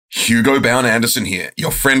Hugo Bown-Anderson here,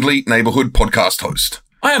 your friendly neighborhood podcast host.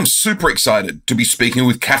 I am super excited to be speaking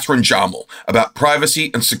with Katherine Jarmel about privacy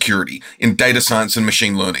and security in data science and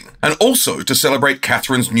machine learning, and also to celebrate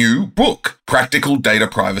Katherine's new book, Practical Data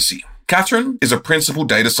Privacy. Katherine is a principal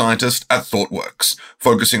data scientist at ThoughtWorks,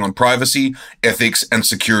 focusing on privacy, ethics, and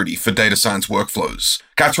security for data science workflows.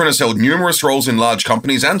 Katherine has held numerous roles in large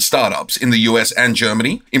companies and startups in the US and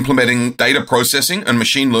Germany, implementing data processing and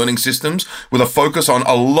machine learning systems with a focus on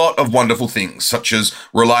a lot of wonderful things, such as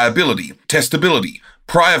reliability, testability,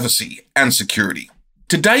 privacy, and security.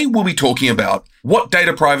 Today, we'll be talking about what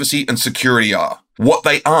data privacy and security are, what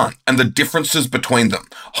they aren't, and the differences between them,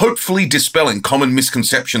 hopefully dispelling common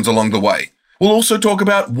misconceptions along the way. We'll also talk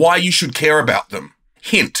about why you should care about them.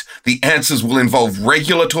 Hint, the answers will involve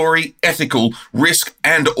regulatory, ethical, risk,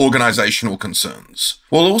 and organizational concerns.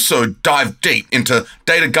 We'll also dive deep into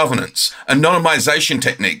data governance, anonymization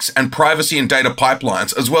techniques, and privacy and data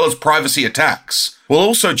pipelines, as well as privacy attacks. We'll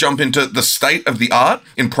also jump into the state of the art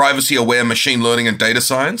in privacy-aware machine learning and data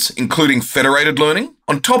science, including federated learning.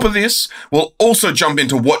 On top of this, we'll also jump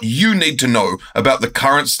into what you need to know about the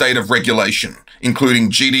current state of regulation, including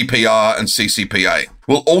GDPR and CCPA.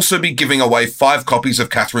 We'll also be giving away 5 copies of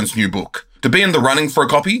Katherine's new book. To be in the running for a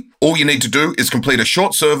copy, all you need to do is complete a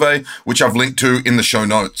short survey, which I've linked to in the show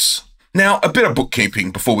notes. Now, a bit of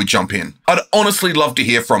bookkeeping before we jump in. I'd honestly love to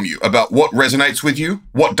hear from you about what resonates with you,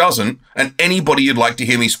 what doesn't, and anybody you'd like to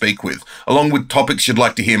hear me speak with, along with topics you'd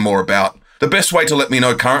like to hear more about. The best way to let me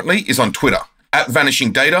know currently is on Twitter.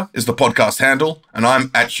 @VanishingData is the podcast handle, and I'm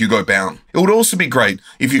 @HugoBown. It would also be great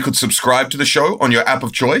if you could subscribe to the show on your app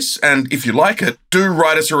of choice, and if you like it, do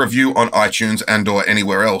write us a review on iTunes and/or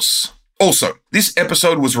anywhere else. Also, this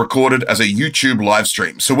episode was recorded as a YouTube live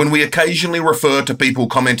stream, so when we occasionally refer to people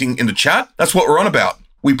commenting in the chat, that's what we're on about.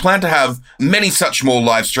 We plan to have many such more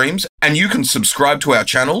live streams, and you can subscribe to our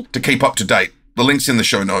channel to keep up to date. The link's in the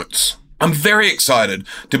show notes. I'm very excited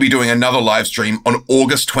to be doing another live stream on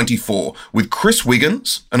August 24 with Chris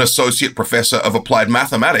Wiggins, an associate professor of applied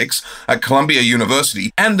mathematics at Columbia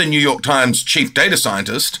University and the New York Times chief data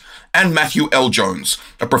scientist, and Matthew L. Jones,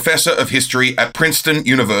 a professor of history at Princeton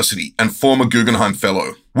University and former Guggenheim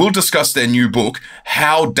Fellow. We'll discuss their new book,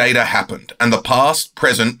 How Data Happened, and the past,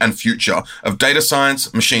 present, and future of data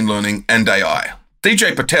science, machine learning, and AI.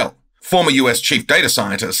 DJ Patel, former US chief data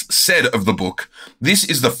scientist, said of the book, "This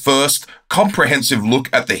is the first comprehensive look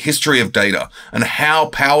at the history of data and how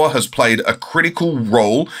power has played a critical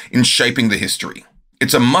role in shaping the history.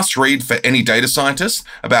 It's a must-read for any data scientist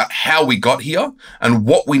about how we got here and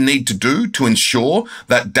what we need to do to ensure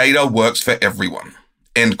that data works for everyone."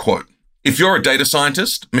 End quote. If you're a data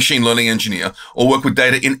scientist, machine learning engineer, or work with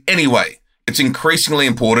data in any way, it's increasingly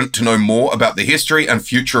important to know more about the history and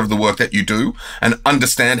future of the work that you do and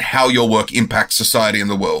understand how your work impacts society and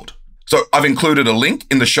the world. So I've included a link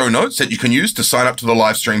in the show notes that you can use to sign up to the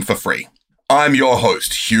live stream for free. I'm your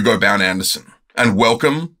host, Hugo Bown-Anderson, and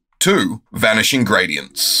welcome to Vanishing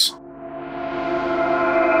Gradients.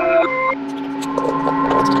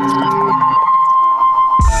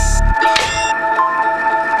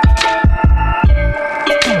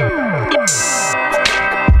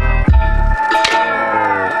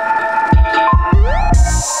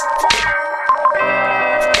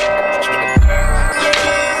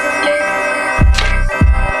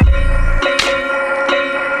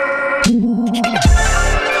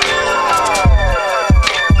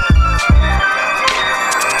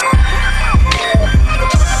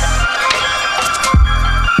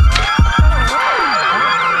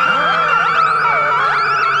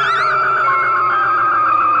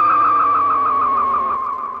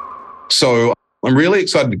 So I'm really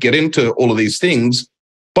excited to get into all of these things.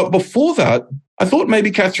 But before that, I thought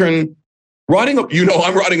maybe, Katherine, I'm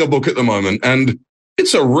writing a book at the moment, and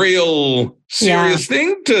it's a real serious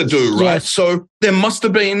thing to do, right? Yes. So there must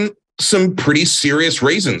have been some pretty serious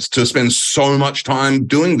reasons to spend so much time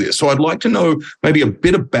doing this. So I'd like to know maybe a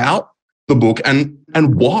bit about the book and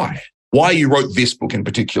why you wrote this book in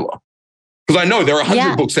particular. Because I know there are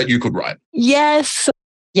 100 books that you could write. Yes.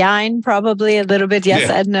 Probably a little bit. Yes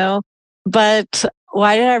and no. But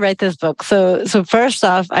why did I write this book? So first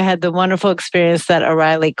off, I had the wonderful experience that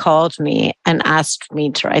O'Reilly called me and asked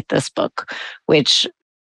me to write this book, which,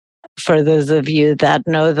 for those of you that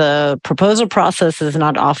know, the proposal process is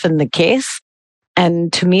not often the case.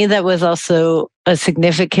 And to me, that was also a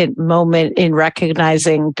significant moment in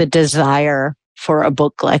recognizing the desire for a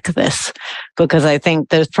book like this, because I think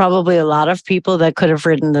there's probably a lot of people that could have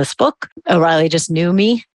written this book. O'Reilly just knew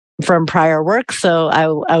me from prior work. So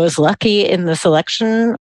I was lucky in the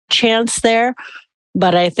selection chance there.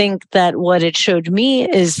 But I think that what it showed me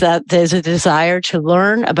is that there's a desire to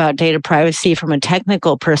learn about data privacy from a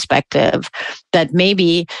technical perspective that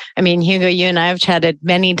maybe, I mean, Hugo, you and I have chatted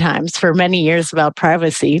many times for many years about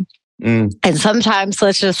privacy. And sometimes,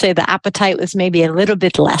 let's just say the appetite was maybe a little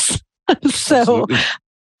bit less. So absolutely.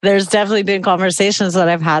 There's definitely been conversations that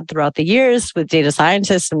I've had throughout the years with data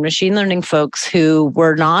scientists and machine learning folks who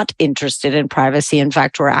were not interested in privacy. In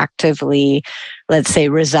fact, were actively, let's say,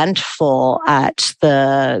 resentful at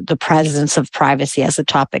the presence of privacy as a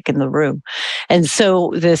topic in the room. And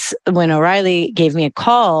so when O'Reilly gave me a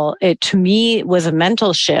call, it to me was a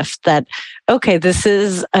mental shift that, okay, this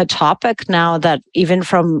is a topic now that even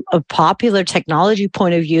from a popular technology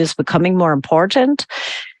point of view is becoming more important.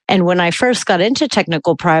 And when I first got into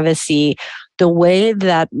technical privacy, the way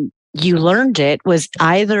that you learned it was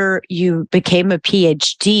either you became a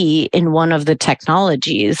PhD in one of the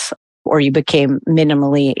technologies, or you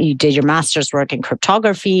you did your master's work in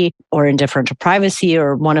cryptography or in differential privacy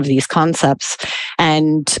or one of these concepts.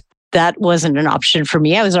 And that wasn't an option for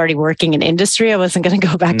me. I was already working in industry. I wasn't going to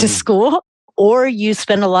go back to school. Or you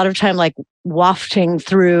spend a lot of time like wafting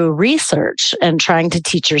through research and trying to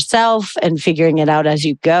teach yourself and figuring it out as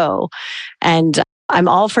you go. And I'm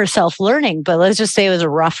all for self-learning, but let's just say it was a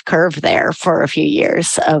rough curve there for a few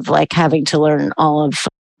years of like having to learn all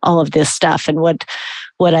of this stuff. And what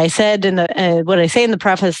I said what I say in the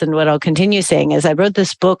preface and what I'll continue saying is I wrote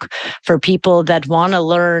this book for people that want to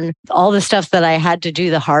learn all the stuff that I had to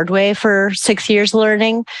do the hard way for 6 years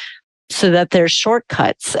learning, so that there's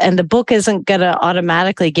shortcuts. And the book isn't going to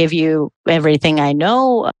automatically give you everything I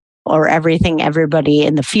know or everything everybody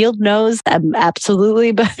in the field knows.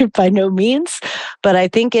 Absolutely, but by no means. But I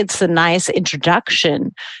think it's a nice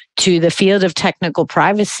introduction to the field of technical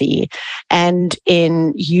privacy and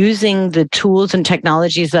in using the tools and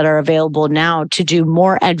technologies that are available now to do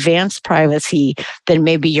more advanced privacy than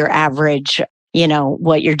maybe your average,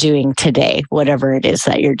 what you're doing today, whatever it is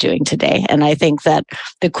that you're doing today. And I think that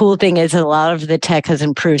the cool thing is a lot of the tech has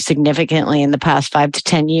improved significantly in the past 5 to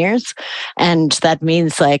 10 years. And that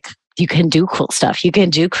means like you can do cool stuff. You can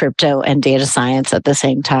do crypto and data science at the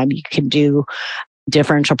same time. You can do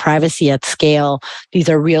differential privacy at scale. These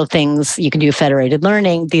are real things. You can do federated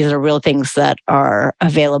learning. These are real things that are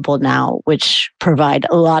available now, which provide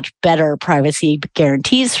a lot better privacy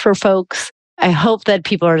guarantees for folks. I hope that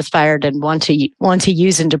people are inspired and want to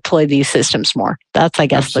use and deploy these systems more. That's, I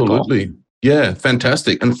guess, absolutely. The goal. Yeah,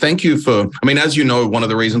 fantastic. And thank you as you know, one of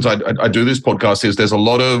the reasons I do this podcast is there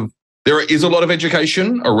is a lot of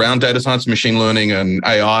education around data science, machine learning, and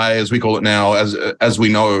AI, as we call it now, as we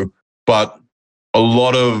know. But a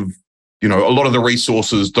lot of the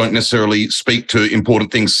resources don't necessarily speak to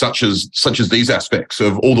important things such as these aspects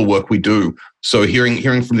of all the work we do. So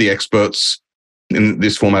hearing from the experts in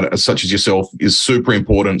this format, such as yourself, is super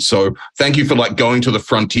important. So thank you for going to the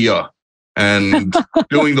frontier and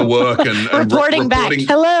doing the work and reporting back.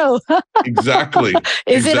 Hello. Exactly.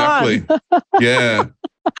 Is exactly. It on? Yeah.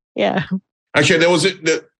 Yeah. Actually, there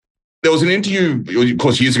was an interview, of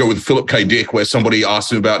course, years ago with Philip K. Dick, where somebody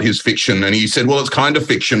asked him about his fiction, and he said, "Well, it's kind of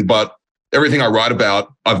fiction, but everything I write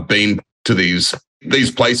about, I've been to these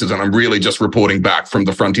places, and I'm really just reporting back from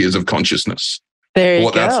the frontiers of consciousness." There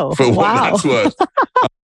you go. For what that's worth.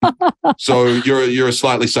 So you're a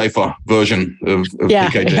slightly safer version of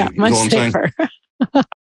PKD. Yeah, much safer.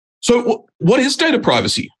 So what is data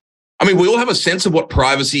privacy? I mean, we all have a sense of what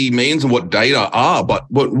privacy means and what data are, but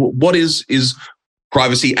what is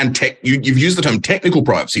privacy and tech? You've used the term technical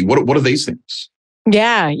privacy. What are these things?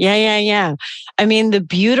 Yeah. I mean, the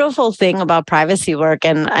beautiful thing about privacy work,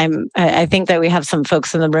 and I think that we have some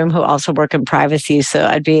folks in the room who also work in privacy. So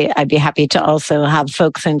I'd be happy to also have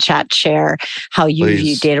folks in chat share how you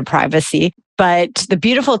view data privacy. But the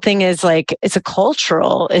beautiful thing is it's a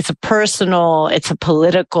cultural, it's a personal, it's a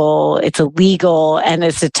political, it's a legal, and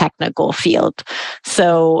it's a technical field.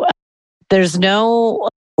 So there's no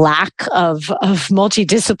lack of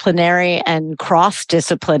multidisciplinary and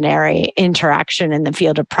cross-disciplinary interaction in the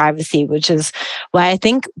field of privacy, which is why I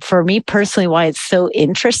think, for me personally, why it's so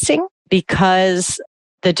interesting, because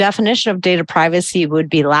the definition of data privacy would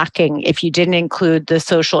be lacking if you didn't include the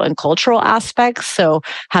social and cultural aspects. So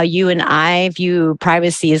how you and I view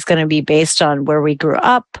privacy is going to be based on where we grew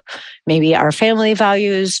up, maybe our family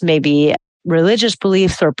values, maybe religious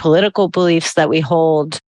beliefs or political beliefs that we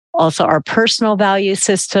hold, also our personal value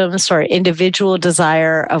systems, our individual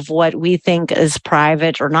desire of what we think is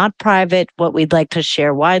private or not private, what we'd like to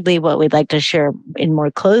share widely, what we'd like to share in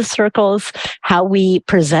more closed circles, how we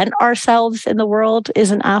present ourselves in the world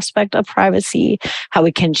is an aspect of privacy, how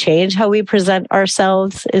we can change how we present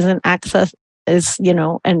ourselves is an is,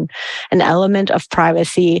 an element of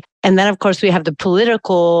privacy. And then, of course, we have the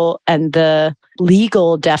political and the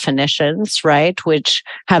legal definitions, right, which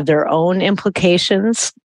have their own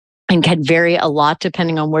implications and can vary a lot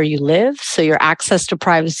depending on where you live. So your access to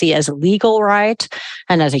privacy as a legal right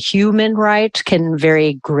and as a human right can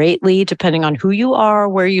vary greatly depending on who you are,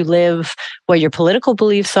 where you live, what your political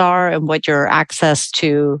beliefs are, and what your access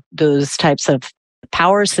to those types of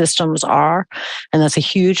power systems are. And that's a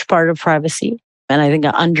huge part of privacy. And I think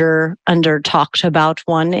under talked about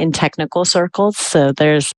one in technical circles. So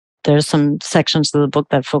there's some sections of the book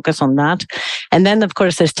that focus on that. And then, of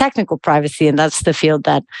course, there's technical privacy, and that's the field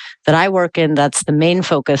that I work in. That's the main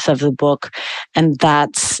focus of the book. And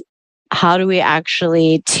that's how do we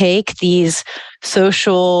actually take these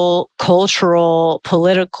social, cultural,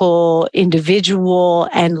 political, individual,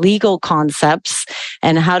 and legal concepts,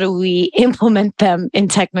 and how do we implement them in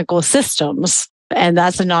technical systems? And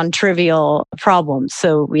that's a non-trivial problem.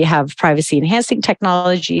 So we have privacy-enhancing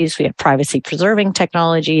technologies, we have privacy-preserving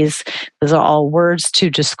technologies. Those are all words to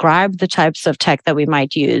describe the types of tech that we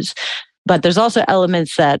might use. But there's also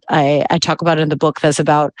elements that I talk about in the book that's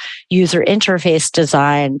about user interface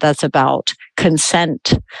design, that's about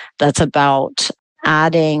consent, that's about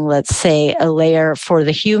adding, let's say, a layer for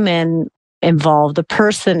the human involved, the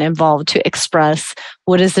person involved, to express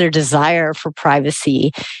what is their desire for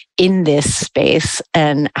privacy in this space,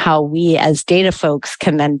 and how we as data folks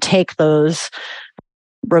can then take those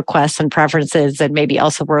requests and preferences and maybe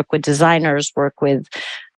also work with designers, work with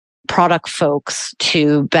product folks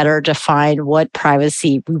to better define what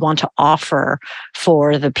privacy we want to offer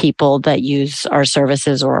for the people that use our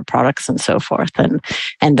services or our products and so forth.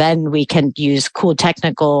 And then we can use cool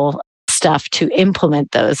technical stuff to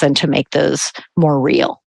implement those and to make those more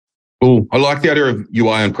real. Cool. I like the idea of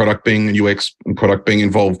UI and product being and UX and product being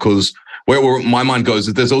involved, because where my mind goes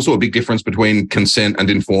is there's also a big difference between consent and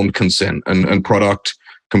informed consent, and product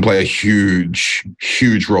can play a huge,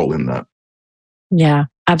 huge role in that. Yeah,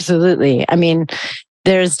 absolutely. I mean,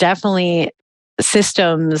 there's definitely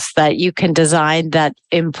systems that you can design that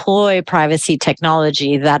employ privacy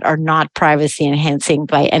technology that are not privacy enhancing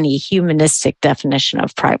by any humanistic definition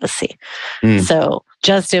of privacy. So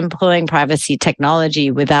just employing privacy technology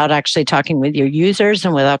without actually talking with your users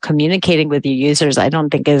and without communicating with your users, I don't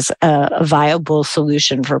think is a viable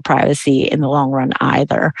solution for privacy in the long run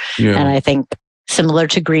either. Yeah. And I think similar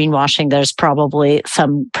to greenwashing, there's probably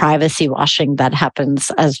some privacy washing that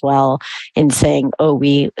happens as well in saying, oh,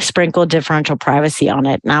 we sprinkle differential privacy on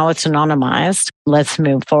it. Now it's anonymized. Let's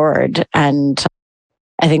move forward. And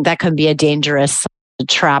I think that can be a dangerous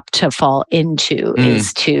trap to fall into,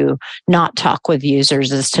 is to not talk with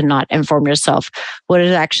users, is to not inform yourself. What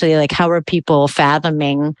is actually, like, how are people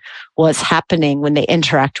fathoming what's happening when they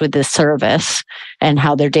interact with this service and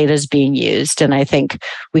how their data is being used? And I think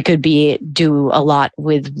we could do a lot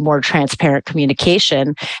with more transparent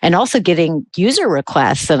communication and also getting user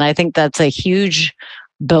requests. And I think that's a huge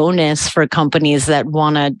bonus for companies that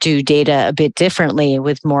want to do data a bit differently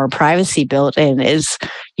with more privacy built in, is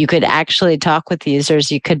you could actually talk with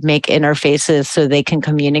users. You could make interfaces so they can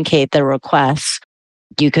communicate their requests.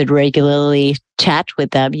 You could regularly chat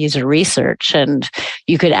with them, user research, and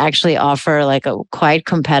you could actually offer like a quite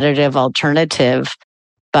competitive alternative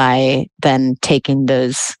by then taking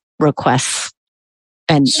those requests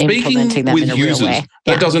and implementing them in a real way.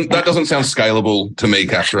 That doesn't sound scalable to me,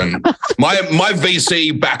 Catherine. My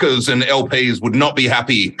VC backers and LPs would not be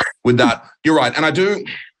happy with that. You're right. And I do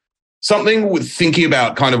something with thinking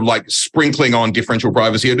about kind of like sprinkling on differential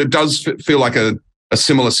privacy. It does feel like a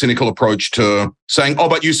similar cynical approach to saying, oh,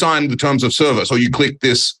 but you signed the terms of service, or you click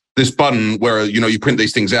this button where, you print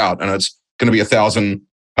these things out and it's going to be 1,000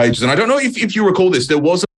 pages. And I don't know if you recall this, there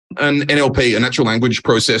was an NLP, a natural language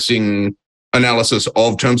processing analysis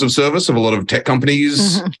of terms of service of a lot of tech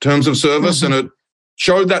companies' terms of service. And it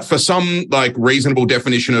showed that for some like reasonable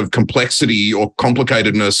definition of complexity or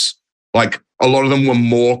complicatedness, like a lot of them were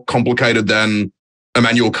more complicated than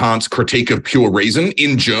Immanuel Kant's Critique of Pure Reason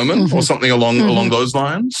in German or something along those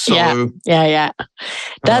lines. So, yeah.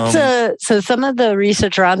 That's so some of the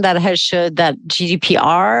research around that has showed that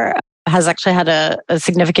GDPR has actually had a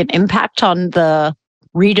significant impact on the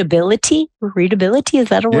readability. Readability, is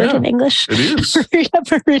that a word in English? It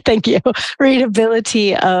is. Thank you.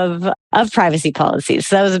 Readability of of privacy policies.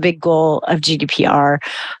 So that was a big goal of GDPR.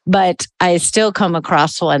 But I still come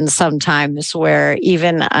across ones sometimes where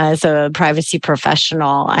even as a privacy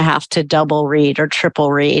professional, I have to double read or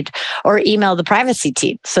triple read or email the privacy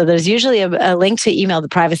team. So there's usually a link to email the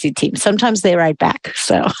privacy team. Sometimes they write back.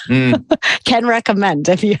 So can recommend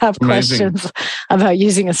if you have questions about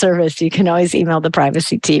using a service, you can always email the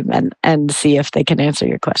privacy team and see if they can answer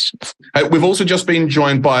your questions. We've also just been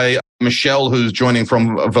joined by Michelle, who's joining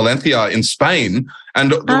from Valencia in Spain.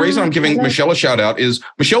 And the reason I'm giving Michelle a shout out is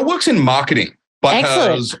Michelle works in marketing, but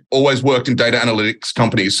has always worked in data analytics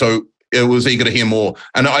companies. So it was eager to hear more.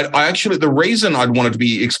 And I actually, the reason I'd wanted to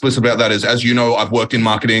be explicit about that is, as you know, I've worked in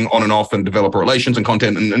marketing on and off and developer relations and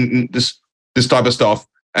content and this type of stuff.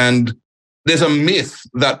 And there's a myth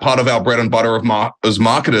that part of our bread and butter as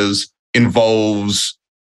marketers involves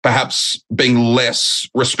perhaps being less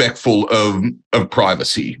respectful of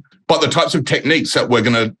privacy. But the types of techniques that we're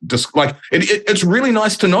going to it's really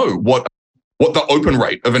nice to know what the open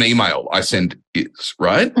rate of an email I send is,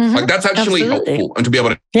 right? Like that's actually helpful, and to be able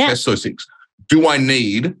to test those things. Do I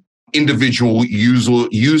need individual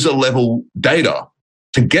user level data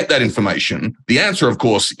to get that information? The answer, of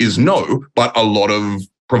course, is no, but a lot of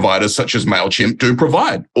providers such as MailChimp do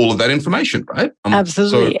provide all of that information, right?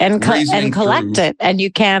 Absolutely. So and collect it. And you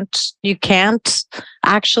can't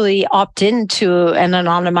actually opt into an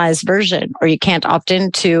anonymized version, or you can't opt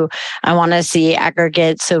into, I want to see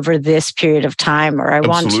aggregates over this period of time, or I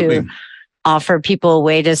want to offer people a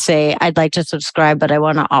way to say, I'd like to subscribe, but I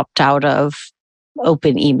want to opt out of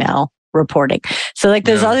open email reporting. So like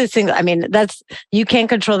there's other things. I mean, you can't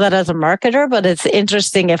control that as a marketer, but it's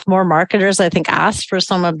interesting if more marketers, I think, ask for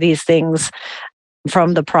some of these things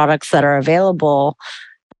from the products that are available,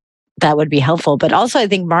 that would be helpful. But also I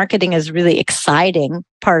think marketing is really exciting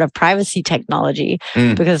part of privacy technology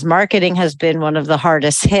because marketing has been one of the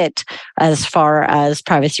hardest hit as far as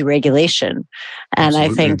privacy regulation. And I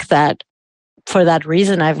think that for that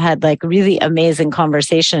reason, I've had like really amazing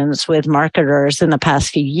conversations with marketers in the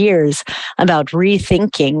past few years about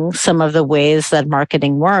rethinking some of the ways that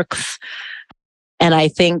marketing works. And I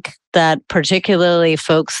think that particularly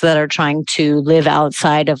folks that are trying to live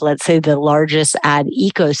outside of, let's say, the largest ad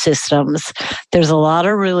ecosystems, there's a lot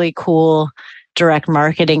of really cool direct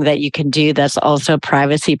marketing that you can do that's also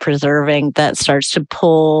privacy preserving, that starts to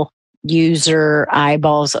pull user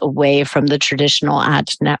eyeballs away from the traditional ad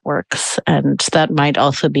networks. And that might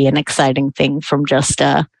also be an exciting thing from just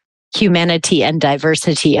a humanity and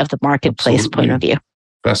diversity of the marketplace point of view.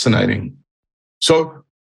 Fascinating. So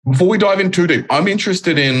before we dive in too deep, I'm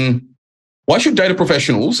interested in why should data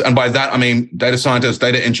professionals, and by that I mean data scientists,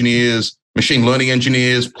 data engineers, machine learning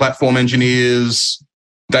engineers, platform engineers,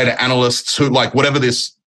 data analysts, who like whatever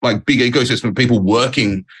this like big ecosystem of people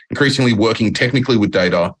increasingly working technically with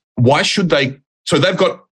data, why should they? So they've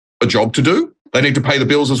got a job to do. They need to pay the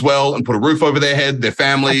bills as well and put a roof over their head, their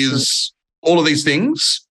families, all of these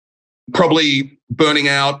things, probably burning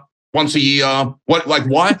out once a year.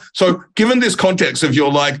 Why? So given this context of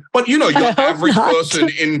your your average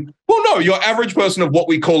person your average person of what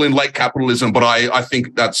we call in late capitalism, but I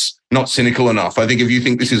think that's not cynical enough. I think if you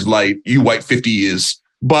think this is late, you wait 50 years.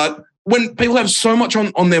 But when people have so much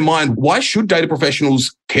on their mind, why should data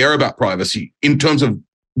professionals care about privacy in terms of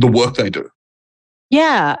the work they do?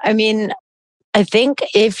 Yeah, I mean, I think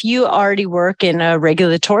if you already work in a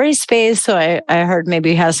regulatory space, so I heard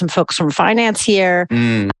maybe we have some folks from finance here,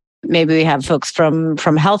 maybe we have folks from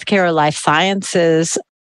healthcare or life sciences,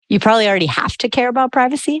 you probably already have to care about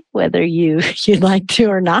privacy, whether you'd like to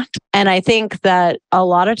or not. And I think that a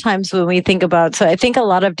lot of times when we think about, so I think a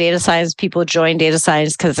lot of data science people join data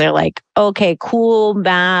science because they're like, okay, cool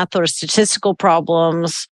math or statistical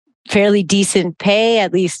problems, fairly decent pay,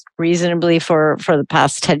 at least reasonably for the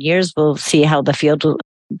past 10 years. We'll see how the field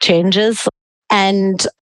changes. And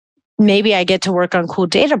maybe I get to work on cool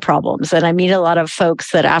data problems. And I meet a lot of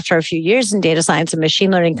folks that after a few years in data science and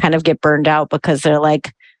machine learning kind of get burned out because they're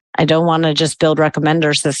like, I don't want to just build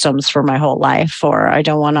recommender systems for my whole life, or I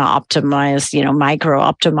don't want to optimize, micro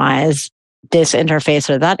optimize this interface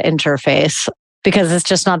or that interface, because it's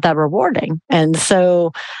just not that rewarding. And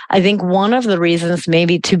so I think one of the reasons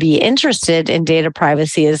maybe to be interested in data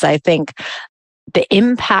privacy is I think the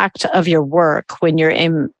impact of your work when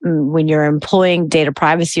you're employing data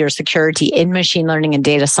privacy or security in machine learning and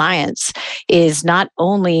data science is not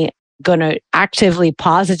only going to actively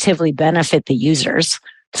positively benefit the users.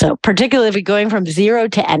 So particularly if you're going from zero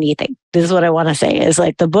to anything, this is what I want to say is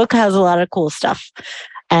like the book has a lot of cool stuff.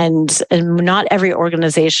 And not every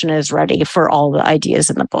organization is ready for all the ideas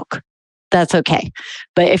in the book. that's okay.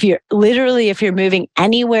 But if you're moving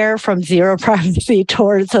anywhere from zero privacy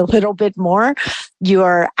towards a little bit more, you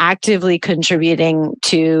are actively contributing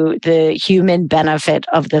to the human benefit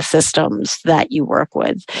of the systems that you work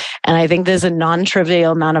with. And I think there's a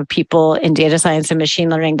non-trivial amount of people in data science and machine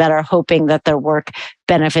learning that are hoping that their work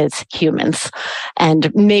benefits humans.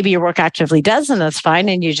 And maybe your work actively does, and that's fine.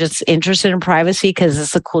 And you're just interested in privacy because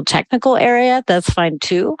it's a cool technical area, that's fine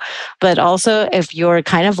too. But also, if you're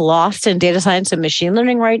kind of lost in data science and machine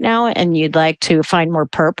learning right now and you'd like to find more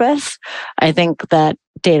purpose, I think that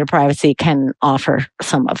data privacy can offer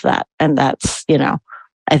some of that. And that's,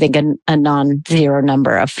 I think a non-zero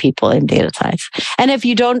number of people in data science. And if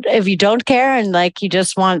you don't care and like you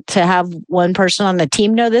just want to have one person on the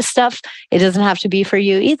team know this stuff, it doesn't have to be for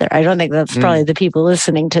you either. I don't think that's probably the people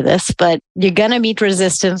listening to this, but you're going to meet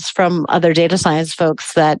resistance from other data science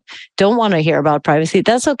folks that don't want to hear about privacy.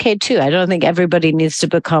 That's okay too. I don't think everybody needs to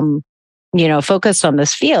become focused on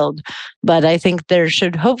this field, but I think there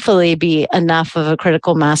should hopefully be enough of a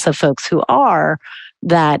critical mass of folks who are,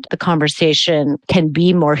 that the conversation can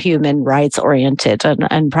be more human rights oriented,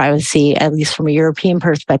 and privacy, at least from a European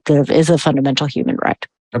perspective, is a fundamental human right.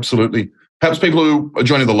 Absolutely. Perhaps people who are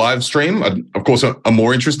joining the live stream, of course, are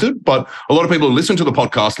more interested, but a lot of people who listen to the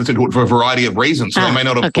podcast listen to it for a variety of reasons. So they may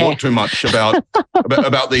not have thought too much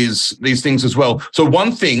about these things as well. So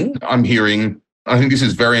one thing I'm hearing, I think this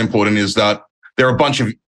is very important, is that there are a bunch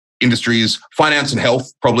of industries, finance and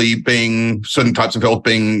health probably being, certain types of health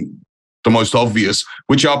being the most obvious,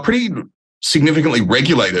 which are pretty significantly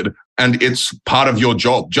regulated, and it's part of your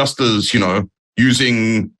job, just as,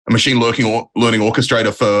 using a machine learning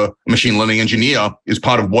orchestrator for a machine learning engineer is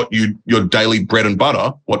part of what your daily bread and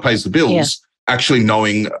butter, what pays the bills. Yeah. Actually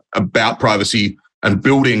knowing about privacy and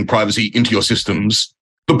building privacy into your systems.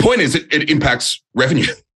 The point is it impacts revenue,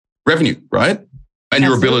 right? And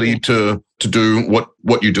your ability to do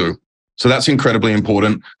what you do. So that's incredibly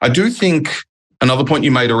important. I do think another point you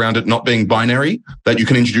made around it not being binary, that you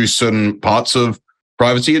can introduce certain parts of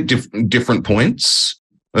privacy at different points.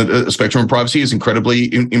 A spectrum of privacy is incredibly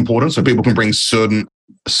important. So people can bring a certain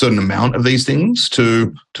amount of these things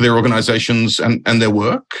to their organizations and their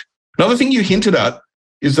work. Another thing you hinted at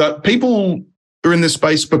is that people are in this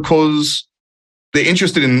space because they're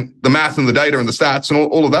interested in the math and the data and the stats and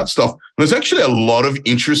all of that stuff. And there's actually a lot of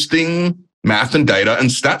interesting math and data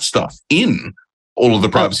and stat stuff in all of the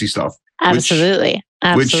privacy stuff. Absolutely.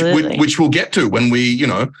 Which we'll get to when we,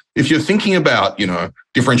 if you're thinking about,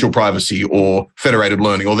 differential privacy or federated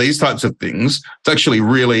learning or these types of things, it's actually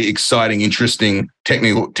really exciting, interesting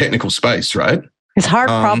technical space, right? It's hard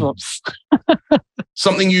problems.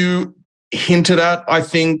 Something you hinted at, I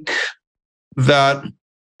think, that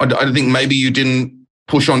I think maybe you didn't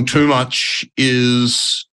push on too much,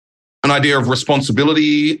 is an idea of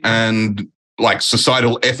responsibility and like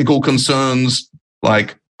societal ethical concerns,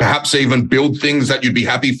 like perhaps even build things that you'd be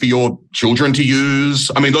happy for your children to use.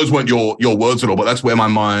 I mean, those weren't your words at all, but that's where my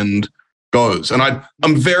mind goes. And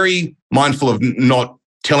I'm very mindful of not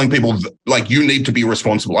telling people like you need to be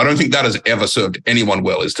responsible. I don't think that has ever served anyone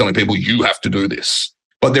well, is telling people you have to do this.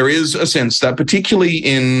 But there is a sense that particularly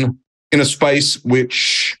in a space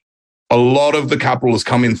which a lot of the capital has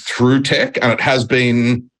come in through tech, and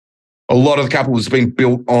a lot of the capital has been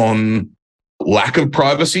built on lack of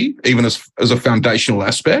privacy, even as a foundational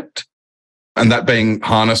aspect, and that being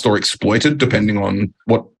harnessed or exploited, depending on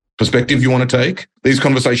what perspective you want to take. These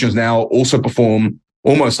conversations now also perform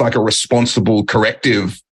almost like a responsible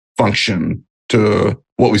corrective function to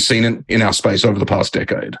what we've seen in our space over the past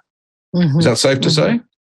decade. Mm-hmm. Is that safe to say?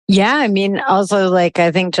 Yeah, I mean, also, I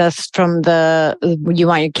think just from you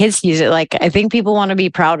want your kids to use it, I think people want to be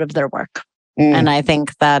proud of their work. And I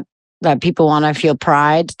think that people want to feel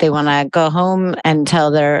pride. They want to go home and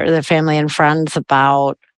tell their family and friends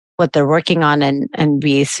about what they're working on and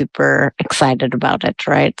be super excited about it,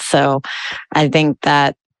 right? So I think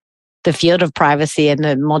that the field of privacy and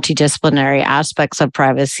the multidisciplinary aspects of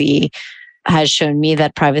privacy has shown me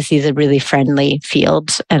that privacy is a really friendly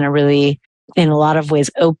field and a really, in a lot of ways,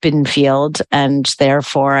 open field. And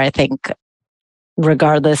therefore, I think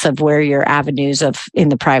regardless of where your avenues in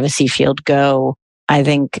the privacy field go, I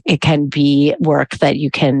think it can be work that you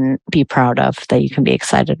can be proud of, that you can be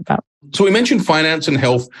excited about. So we mentioned finance and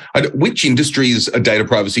health. Which industries are data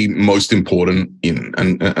privacy most important in,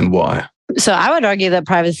 and why? So I would argue that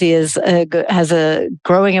privacy has a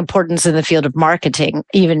growing importance in the field of marketing,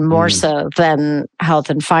 even more so than health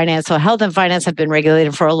and finance. So health and finance have been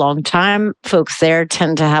regulated for a long time. Folks there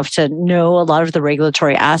tend to have to know a lot of the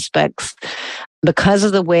regulatory aspects because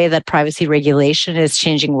of the way that privacy regulation is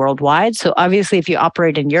changing worldwide. So obviously, if you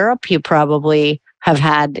operate in Europe, you probably have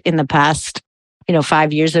had in the past,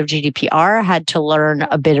 5 years of GDPR had to learn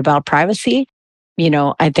a bit about privacy.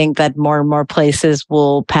 I think that more and more places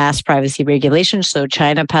will pass privacy regulations. So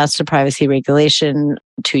China passed a privacy regulation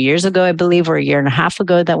 2 years ago, I believe, or a year and a half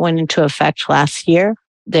ago that went into effect last year.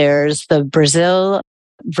 There's the Brazil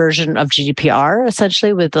version of GDPR,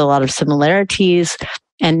 essentially, with a lot of similarities.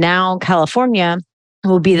 And now California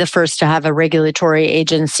will be the first to have a regulatory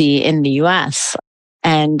agency in the US.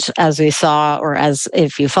 And as we saw, or as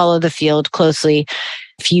if you follow the field closely,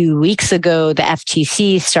 a few weeks ago, the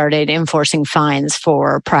FTC started enforcing fines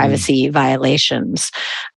for privacy violations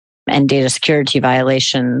and data security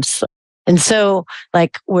violations. And so,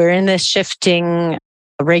 we're in this shifting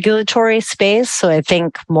regulatory space. So I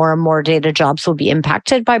think more and more data jobs will be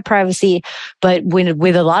impacted by privacy. But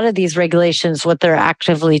with a lot of these regulations, what they're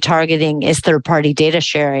actively targeting is third-party data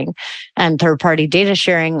sharing. And third-party data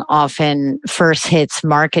sharing often first hits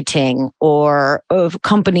marketing or of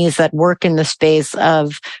companies that work in the space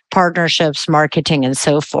of partnerships, marketing, and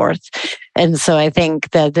so forth. And so I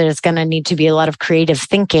think that there's going to need to be a lot of creative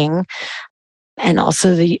thinking and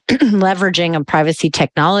also the leveraging of privacy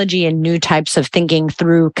technology and new types of thinking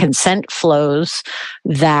through consent flows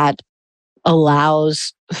that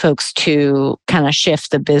allows folks to kind of shift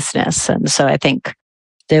the business. And so I think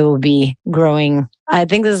they will be growing. I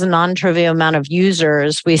think there's a non-trivial amount of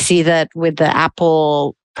users. We see that with the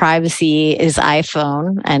Apple privacy is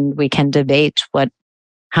iPhone, and we can debate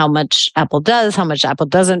how much Apple does, how much Apple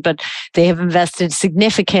doesn't, but they have invested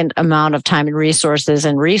significant amount of time and resources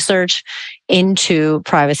and research into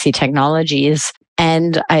privacy technologies.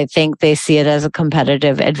 And I think they see it as a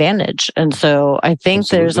competitive advantage. And so I think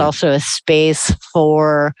there's also a space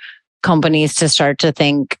for companies to start to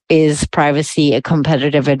think, is privacy a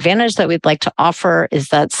competitive advantage that we'd like to offer? Is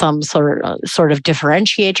that some sort of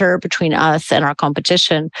differentiator between us and our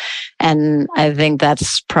competition? And I think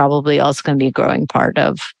that's probably also going to be a growing part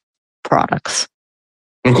of products.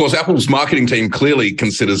 And of course, Apple's marketing team clearly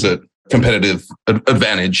considers it competitive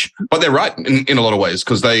advantage, but they're right in a lot of ways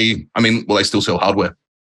because they still sell hardware.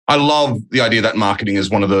 I love the idea that marketing is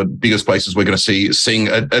one of the biggest places we're going to seeing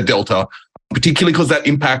a delta, particularly because that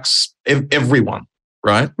impacts everyone,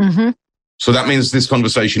 right? Mm-hmm. So that means this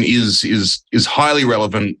conversation is highly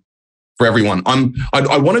relevant for everyone.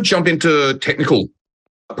 I want to jump into technical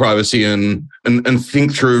privacy and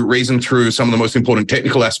reason through some of the most important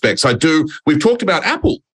technical aspects. We've talked about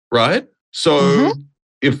Apple, right? So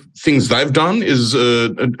if things they've done is a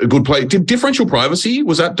good play. Did differential privacy,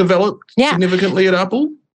 was that developed significantly at Apple?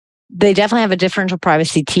 They definitely have a differential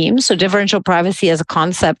privacy team. So differential privacy as a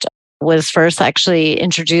concept was first actually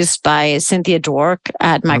introduced by Cynthia Dwork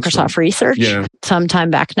at Microsoft Research some time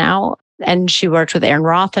back now. And she worked with Aaron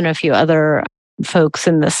Roth and a few other folks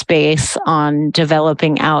in the space on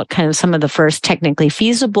developing out kind of some of the first technically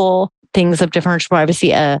feasible things of differential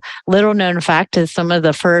privacy. A little known fact is some of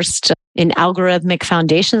the first in algorithmic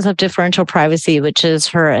foundations of differential privacy, which is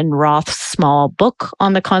her and Roth's small book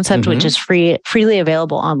on the concept, which is freely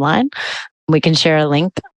available online. We can share a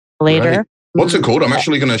link later. Right. What's it called? I'm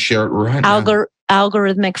actually going to share it right now.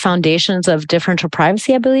 Algorithmic Foundations of Differential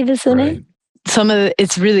Privacy, I believe is the name.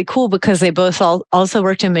 It's really cool because they both also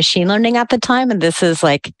worked in machine learning at the time. And this is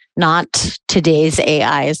not today's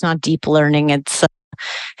AI. It's not deep learning. It's,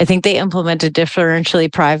 I think they implemented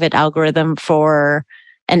differentially private algorithm for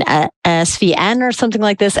an SVN or something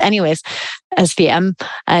like this. Anyways, SVM.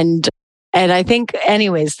 And I think,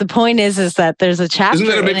 the point is that there's a chapter. Isn't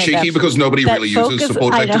that a bit cheeky because nobody really uses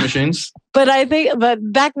support vector machines? But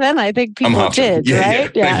back then, I think people did, right?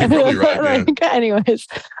 Yeah. You're probably right. Anyways.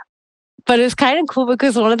 But it's kind of cool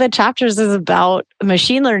because one of the chapters is about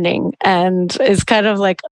machine learning, and it's kind of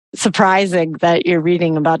surprising that you're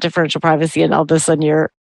reading about differential privacy and all of a sudden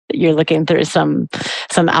you're looking through some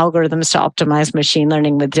algorithms to optimize machine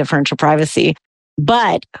learning with differential privacy.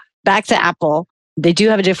 But back to Apple, they do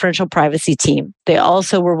have a differential privacy team. They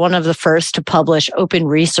also were one of the first to publish open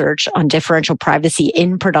research on differential privacy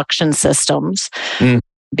in production systems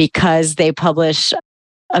because they published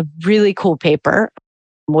a really cool paper,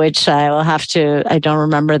 which I don't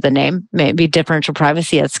remember the name, maybe Differential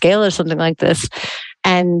Privacy at Scale or something like this.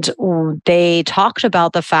 And they talked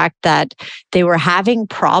about the fact that they were having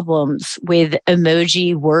problems with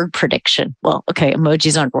emoji word prediction. Well, okay,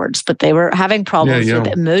 emojis aren't words, but they were having problems with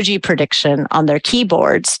emoji prediction on their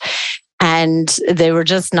keyboards. And they were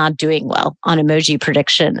just not doing well on emoji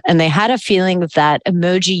prediction. And they had a feeling that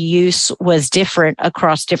emoji use was different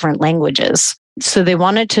across different languages. So they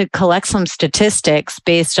wanted to collect some statistics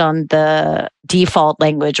based on the default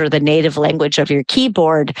language or the native language of your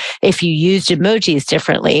keyboard if you used emojis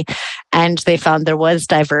differently. And they found there was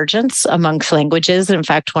divergence amongst languages. In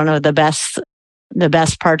fact, one of the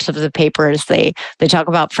best parts of the paper is they talk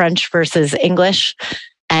about French versus English.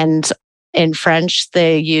 And in French,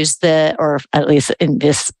 they use or at least in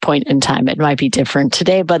this point in time, it might be different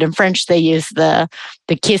today, but in French, they use the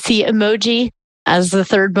kissy emoji as the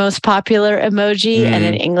third most popular emoji. And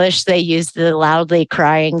in English, they use the loudly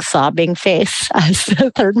crying, sobbing face as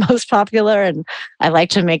the third most popular. And I like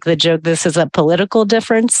to make the joke, this is a political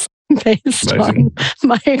difference based on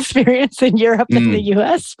my experience in Europe and the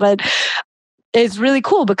US. But it's really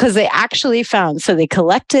cool because they actually found, so they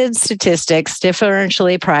collected statistics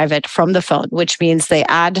differentially private from the phone, which means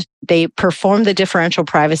they perform the differential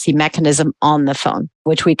privacy mechanism on the phone,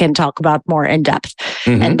 which we can talk about more in depth.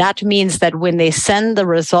 And that means that when they send the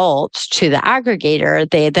results to the aggregator,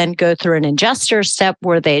 they then go through an ingester step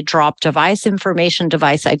where they drop device information,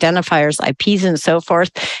 device identifiers, IPs, and so forth.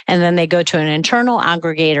 And then they go to an internal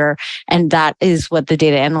aggregator. And that is what the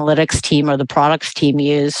data analytics team or the products team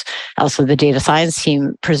use, also the data science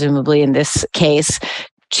team, presumably in this case,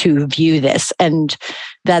 to view this. And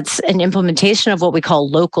that's an implementation of what we call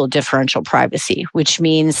local differential privacy, which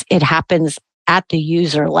means it happens at the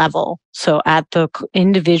user level. So at the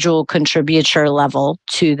individual contributor level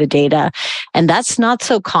to the data. And that's not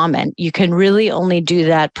so common. You can really only do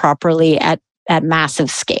that properly at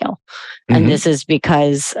massive scale. And this is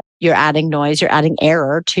because you're adding noise, you're adding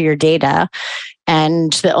error to your data.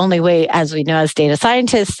 And the only way, as we know as data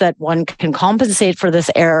scientists, that one can compensate for this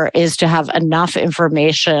error is to have enough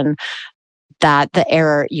information that the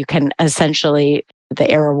error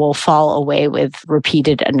will fall away with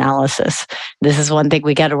repeated analysis. This is one thing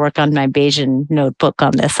we got to work on my Bayesian notebook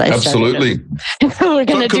on this. Absolutely. We're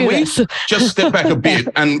going to do this. Just step back a bit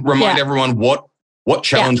and remind everyone what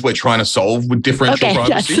challenge we're trying to solve with differential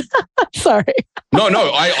privacy? Yes. Sorry. No,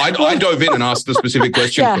 I dove in and asked the specific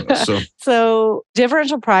question first. So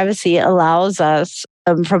differential privacy allows us,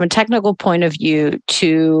 from a technical point of view,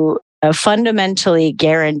 to fundamentally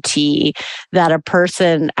guarantee that a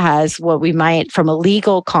person has what we might, from a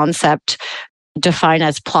legal concept, define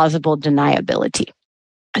as plausible deniability.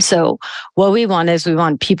 So what we want is we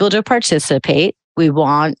want people to participate. We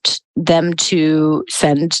want them to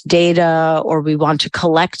send data or we want to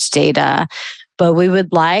collect data, but we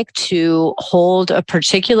would like to hold a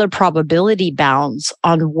particular probability bounds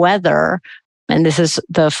on whether, and this is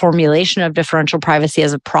the formulation of differential privacy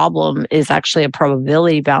as a problem, is actually a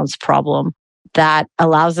probability bounds problem that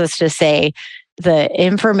allows us to say the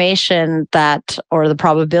information that, or the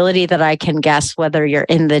probability that I can guess whether you're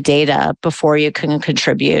in the data before you can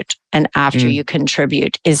contribute and after you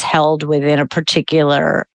contribute is held within a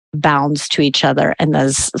particular bounds to each other. And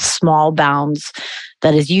those small bounds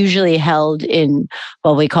that is usually held in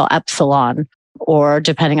what we call epsilon, or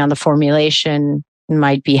depending on the formulation,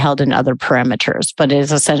 might be held in other parameters, but it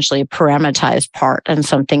is essentially a parameterized part and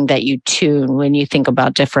something that you tune when you think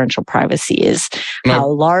about differential privacy is how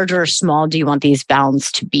large or small do you want these bounds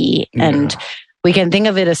to be? And we can think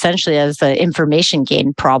of it essentially as the information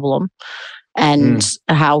gain problem and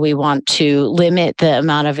how we want to limit the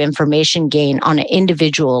amount of information gain on an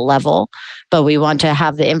individual level, but we want to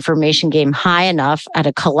have the information gain high enough at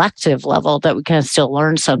a collective level that we can still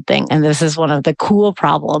learn something. And this is one of the cool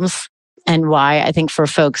problems. And why I think for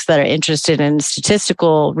folks that are interested in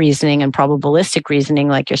statistical reasoning and probabilistic reasoning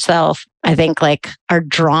like yourself, I think are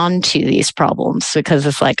drawn to these problems because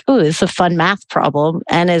it's it's a fun math problem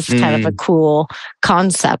and it's kind of a cool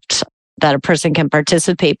concept that a person can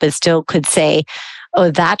participate, but still could say,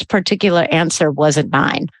 oh, that particular answer wasn't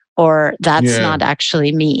mine, or that's not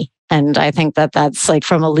actually me. And I think that that's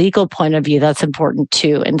from a legal point of view, that's important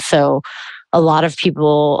too. And so a lot of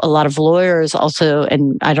people, a lot of lawyers also,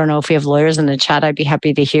 and I don't know if we have lawyers in the chat, I'd be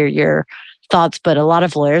happy to hear your thoughts, but a lot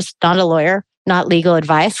of lawyers, not a lawyer, not legal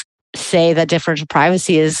advice, say that differential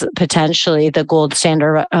privacy is potentially the gold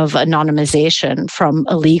standard of anonymization from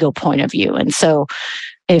a legal point of view. And so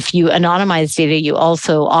if you anonymize data, you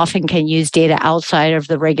also often can use data outside of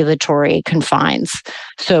the regulatory confines.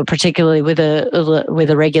 So particularly with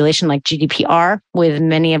a regulation like GDPR, with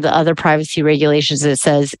many of the other privacy regulations, it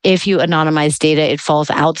says if you anonymize data, it falls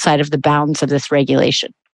outside of the bounds of this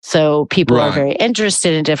regulation. So people are very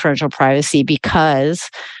interested in differential privacy because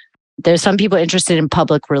there's some people interested in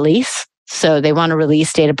public release. So they want to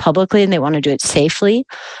release data publicly and they want to do it safely.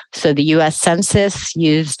 So the US Census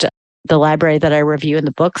used the library that I review in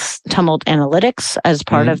the books, Tumult Analytics, as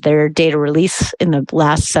part of their data release in the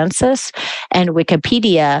last census. And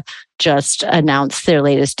Wikipedia just announced their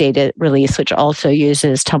latest data release, which also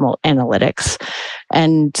uses Tumult Analytics.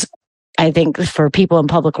 And I think for people in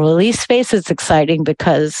public release space, it's exciting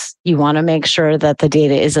because you want to make sure that the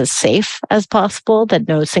data is as safe as possible, that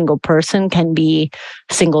no single person can be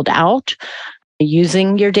singled out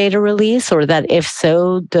using your data release, or that if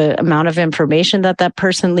so, the amount of information that that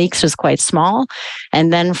person leaks is quite small.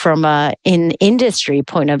 And then from an industry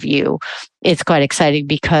point of view, it's quite exciting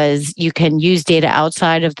because you can use data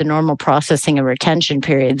outside of the normal processing and retention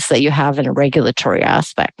periods that you have in a regulatory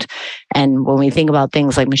aspect. And when we think about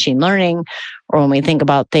things like machine learning, or when we think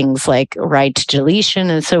about things like right to deletion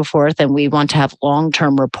and so forth, and we want to have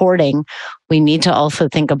long-term reporting, we need to also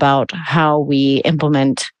think about how we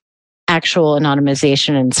implement actual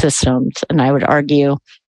anonymization in systems. And I would argue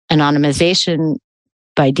anonymization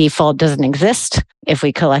by default doesn't exist. If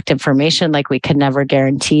we collect information, like, we can never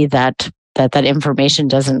guarantee that information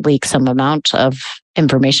doesn't leak some amount of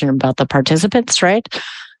information about the participants, right?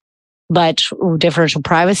 But differential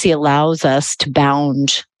privacy allows us to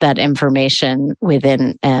bound that information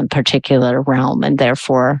within a particular realm, and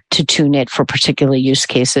therefore to tune it for particular use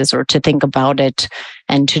cases, or to think about it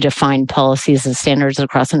and to define policies and standards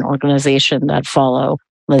across an organization that follow,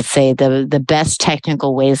 let's say, the best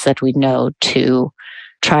technical ways that we know to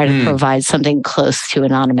try to provide something close to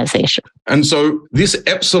anonymization. And so this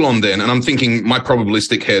epsilon then, and I'm thinking my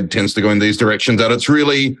probabilistic head tends to go in these directions, that it's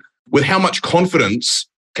really with how much confidence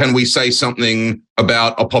can we say something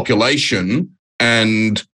about a population,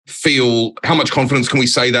 and feel how much confidence can we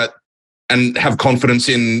say that and have confidence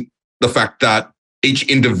in the fact that each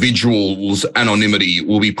individual's anonymity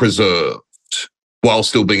will be preserved while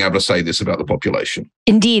still being able to say this about the population?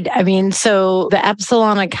 Indeed. I mean, so the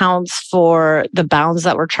epsilon accounts for the bounds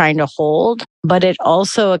that we're trying to hold, but it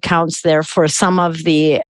also accounts there for some of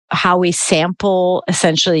the how we sample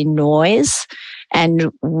essentially noise.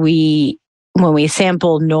 And when we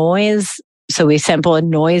sample noise, so we sample a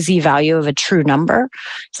noisy value of a true number.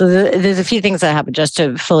 So there's a few things that happen, just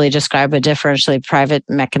to fully describe a differentially private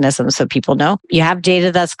mechanism so people know. You have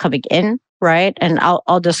data that's coming in, right? And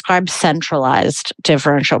I'll describe centralized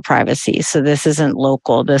differential privacy. So this isn't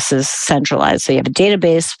local, this is centralized. So you have a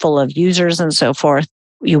database full of users and so forth.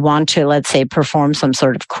 You want to, let's say, perform some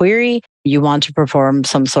sort of query. You want to perform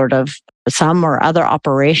some or other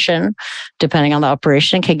operation. Depending on the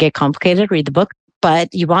operation, it can get complicated. Read the book.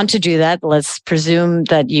 But you want to do that. Let's presume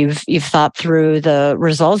that you've thought through the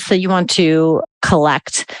results that you want to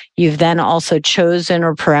collect. You've then also chosen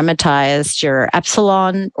or parameterized your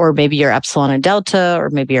epsilon, or maybe your epsilon and delta,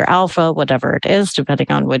 or maybe your alpha, whatever it is,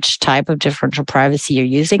 depending on which type of differential privacy you're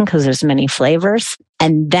using, because there's many flavors.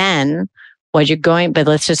 And then but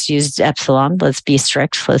let's just use epsilon. Let's be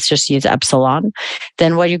strict. Let's just use epsilon.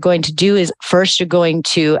 Then what you're going to do is first you're going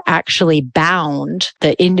to actually bound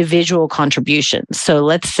the individual contributions. So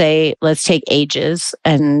let's take ages,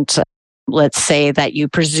 and let's say that you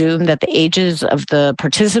presume that the ages of the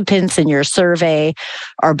participants in your survey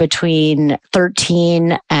are between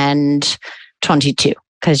 13 and 22.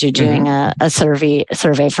 Because you're doing a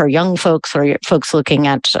survey for young folks, or folks looking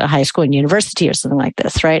at high school and university or something like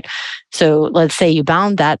this, right? So let's say you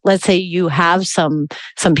bound that. Let's say you have some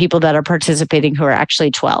people that are participating who are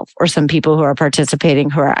actually 12, or some people who are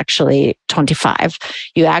participating who are actually 25.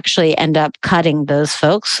 You actually end up cutting those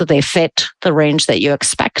folks so they fit the range that you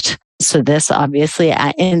expect. So this obviously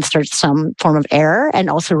inserts some form of error, and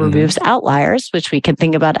also removes outliers, which we can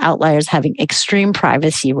think about outliers having extreme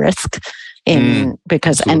privacy risk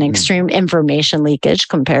because an extreme information leakage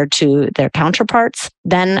compared to their counterparts.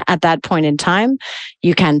 Then at that point in time,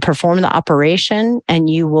 you can perform the operation, and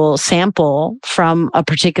you will sample from a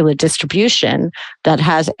particular distribution that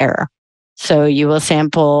has error. So you will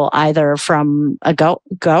sample either from a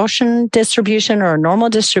Gaussian distribution or a normal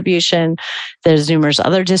distribution. There's numerous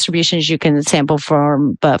other distributions you can sample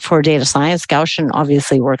from, but for data science, Gaussian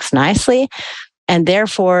obviously works nicely. And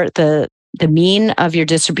therefore, the mean of your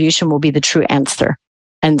distribution will be the true answer.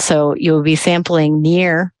 And so you'll be sampling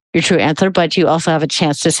near your true answer, but you also have a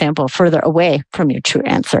chance to sample further away from your true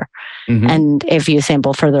answer. And if you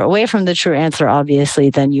sample further away from the true answer, obviously,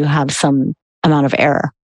 then you have some amount of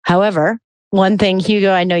error. However, one thing,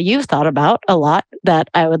 Hugo, I know you've thought about a lot that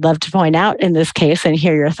I would love to point out in this case and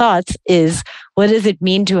hear your thoughts is, what does it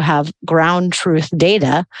mean to have ground truth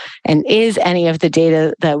data? And is any of the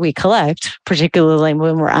data that we collect, particularly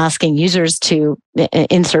when we're asking users to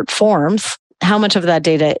insert forms, how much of that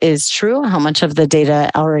data is true? How much of the data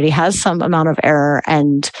already has some amount of error?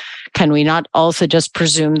 And can we not also just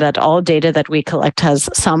presume that all data that we collect has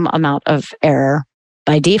some amount of error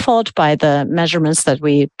by default by the measurements that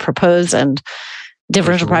we propose? And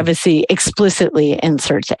differential privacy explicitly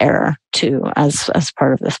inserts error too as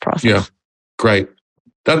part of this process. Yeah, great.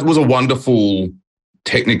 That was a wonderful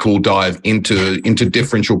technical dive into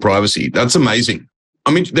differential privacy. That's amazing.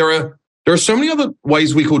 I mean, there are so many other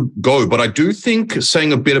ways we could go, but I do think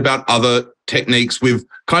saying a bit about other techniques, we've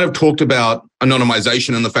kind of talked about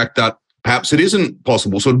anonymization and the fact that perhaps it isn't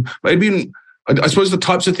possible. So maybe, I suppose the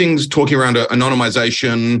types of things talking around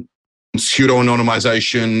anonymization,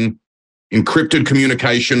 pseudo-anonymization, encrypted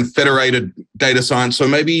communication, federated data science. So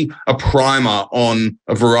maybe a primer on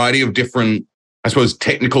a variety of different, I suppose,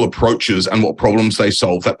 technical approaches and what problems they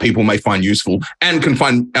solve that people may find useful and can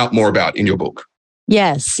find out more about in your book.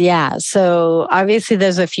 Yes, yeah. So obviously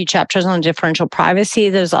there's a few chapters on differential privacy.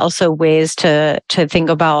 There's also ways to think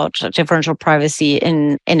about differential privacy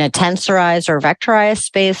in a tensorized or vectorized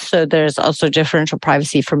space. So there's also differential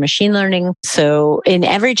privacy for machine learning. So in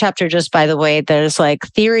every chapter, just by the way, there's like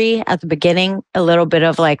theory at the beginning, a little bit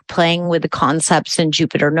of like playing with the concepts in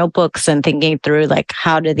Jupyter notebooks and thinking through like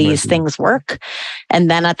how do these things work. And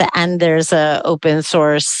then at the end, there's a open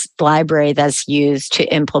source library that's used to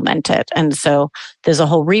implement it. And so there's a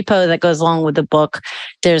whole repo that goes along with the book.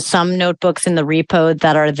 There's some notebooks in the repo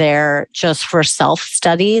that are there just for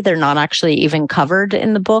self-study. They're not actually even covered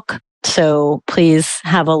in the book. So please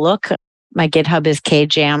have a look. My GitHub is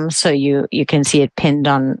KJam, so you can see it pinned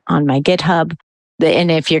on my GitHub.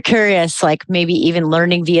 And if you're curious, like maybe even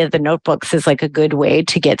learning via the notebooks is like a good way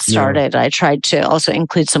to get started. Yeah. I tried to also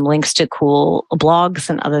include some links to cool blogs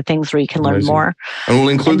and other things where you can learn more. And we'll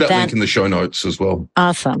include that link in the show notes as well.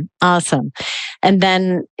 Awesome. And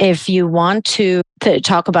then if you want to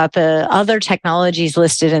talk about the other technologies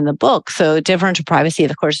listed in the book, so differential privacy,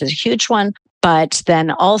 of course, is a huge one. But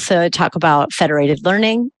then also talk about federated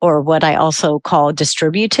learning, or what I also call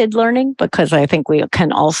distributed learning, because I think we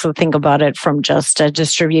can also think about it from just a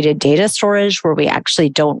distributed data storage where we actually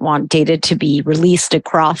don't want data to be released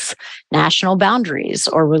across national boundaries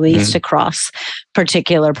or released across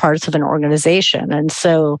particular parts of an organization. And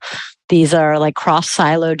so these are like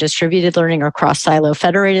cross-silo distributed learning or cross-silo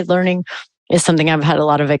federated learning is something I've had a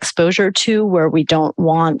lot of exposure to, where we don't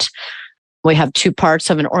want we have two parts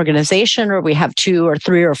of an organization, or we have 2 or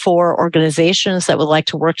 3 or 4 organizations that would like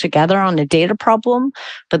to work together on a data problem,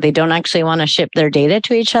 but they don't actually want to ship their data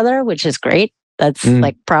to each other, which is great. That's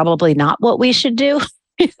like probably not what we should do,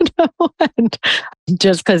 and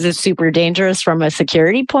just because it's super dangerous from a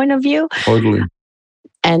security point of view. Totally.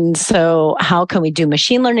 And so how can we do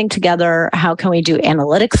machine learning together? How can we do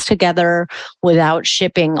analytics together without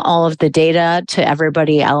shipping all of the data to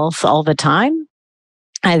everybody else all the time?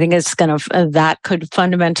 I think it's that could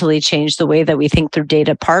fundamentally change the way that we think through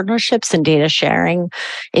data partnerships and data sharing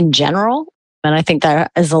in general. And I think there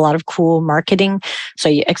is a lot of cool marketing. So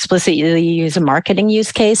you explicitly use a marketing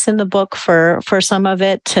use case in the book for some of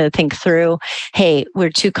it to think through, hey,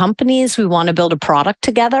 we're 2 companies. We want to build a product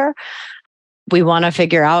together. We want to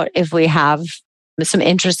figure out if we have some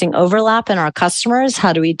interesting overlap in our customers.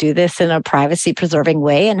 How do we do this in a privacy preserving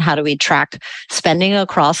way? And how do we track spending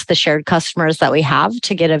across the shared customers that we have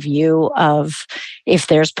to get a view of if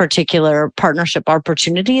there's particular partnership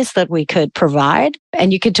opportunities that we could provide?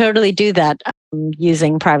 And you could totally do that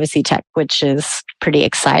using privacy tech, which is pretty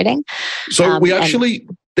exciting. So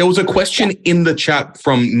there was a question in the chat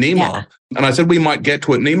from Nima, and I said we might get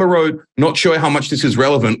to it. Nima wrote, not sure how much this is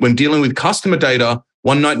relevant. When dealing with customer data,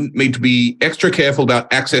 one might need to be extra careful about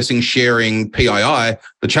accessing, sharing PII.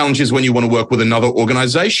 The challenge is when you want to work with another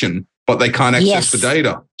organization, but they can't access the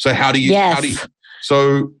data. So how do you,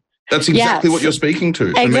 so that's exactly what you're speaking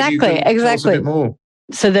to. So exactly. Tell us a bit more.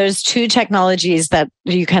 So there's 2 technologies that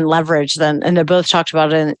you can leverage then, and they're both talked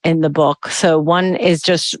about in the book. So one is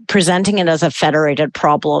just presenting it as a federated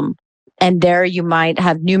problem. And there you might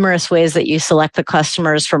have numerous ways that you select the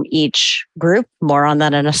customers from each group. More on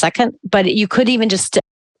that in a second. But you could even just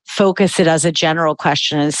focus it as a general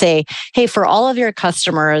question and say, hey, for all of your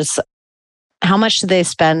customers, how much did they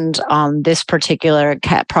spend on this particular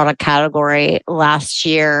product category last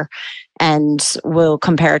year? And we'll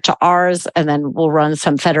compare it to ours, and then we'll run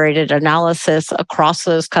some federated analysis across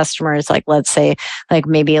those customers. Like, let's say, like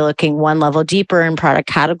maybe looking one level deeper in product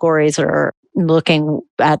categories, or looking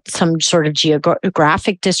at some sort of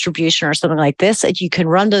geographic distribution or something like this. You can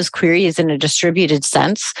run those queries in a distributed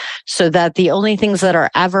sense so that the only things that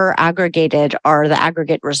are ever aggregated are the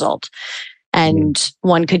aggregate result. And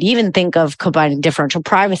one could even think of combining differential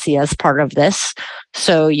privacy as part of this.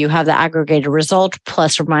 So you have the aggregated result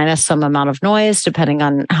plus or minus some amount of noise, depending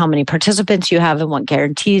on how many participants you have and what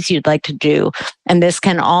guarantees you'd like to do. And this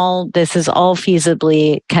is all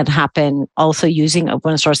feasibly can happen also using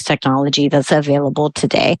open source technology that's available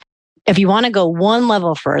today. If you want to go one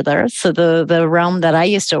level further, so the realm that I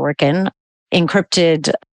used to work in,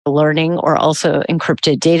 encrypted learning or also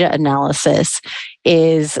encrypted data analysis,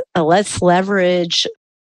 is let's leverage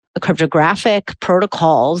cryptographic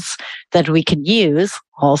protocols that we can use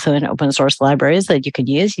also in open source libraries that you can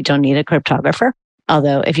use. You don't need a cryptographer,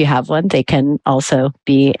 although if you have one, they can also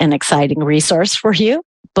be an exciting resource for you.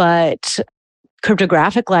 But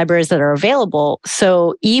cryptographic libraries that are available.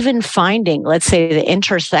 So even finding, let's say, the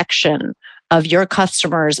intersection of your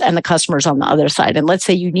customers and the customers on the other side. And let's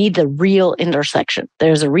say you need the real intersection.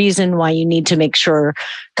 There's a reason why you need to make sure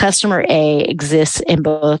customer A exists in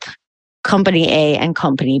both company A and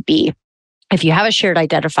company B. If you have a shared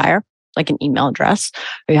identifier, like an email address,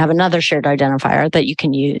 or you have another shared identifier that you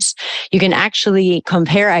can use, you can actually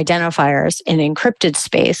compare identifiers in encrypted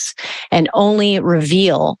space and only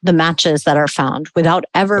reveal the matches that are found without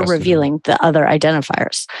ever revealing the other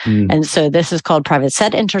identifiers. And so this is called private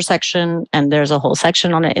set intersection, and there's a whole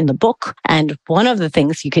section on it in the book. And one of the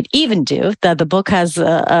things you could even do that the book has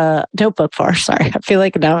a notebook for, sorry, I feel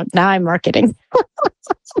like now I'm marketing.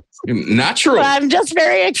 Natural. But I'm just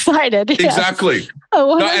very excited. Exactly. Yes.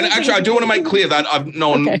 And actually, I do want to make clear that I've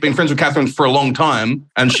been friends with Catherine for a long time,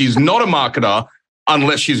 and she's not a marketer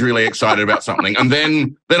unless she's really excited about something. And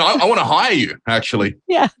then I want to hire you, actually.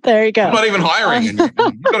 Yeah, there you go. I'm not even hiring. And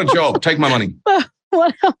you've got a job. Take my money.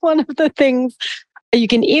 One of the things you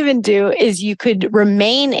can even do is you could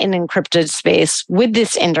remain in encrypted space with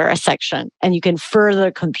this intersection, and you can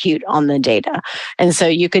further compute on the data. And so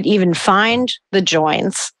you could even find the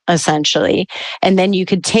joins, essentially, and then you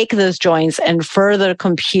could take those joins and further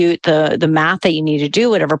compute the math that you need to do,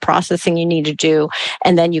 whatever processing you need to do.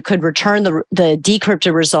 And then you could return the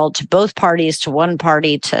decrypted result to both parties, to one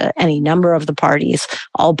party, to any number of the parties,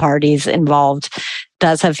 all parties involved.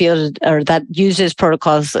 That's a field, or that uses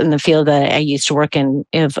protocols in the field that I used to work in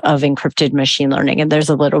of encrypted machine learning. And there's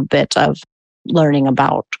a little bit of learning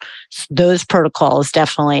about those protocols,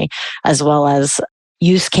 definitely, as well as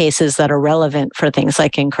use cases that are relevant for things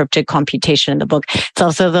like encrypted computation in the book. It's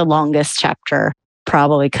also the longest chapter,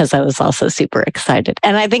 probably because I was also super excited.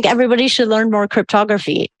 And I think everybody should learn more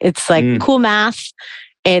cryptography. It's like cool math.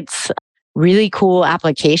 It's really cool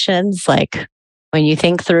applications, like when you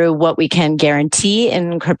think through what we can guarantee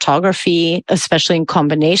in cryptography, especially in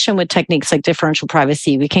combination with techniques like differential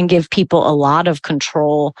privacy, we can give people a lot of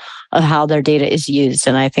control of how their data is used.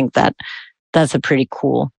 And I think that that's a pretty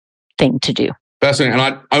cool thing to do. Fascinating.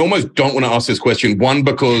 And I almost don't want to ask this question. One,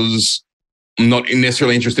 because I'm not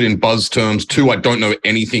necessarily interested in buzz terms. Two, I don't know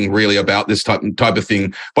anything really about this type of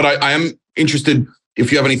thing. But I am interested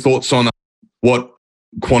if you have any thoughts on what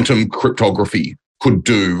quantum cryptography could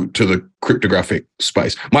do to the cryptographic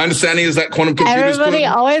space. My understanding is that quantum computers... Everybody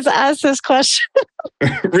always asks this question.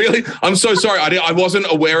 Really? I'm so sorry. I wasn't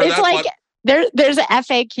aware of that. Like, there's an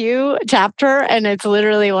FAQ chapter, and it's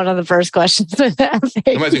literally one of the first questions in the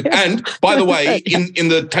FAQ. Amazing. And by the way, in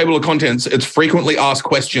the table of contents, it's frequently asked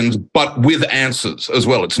questions, but with answers as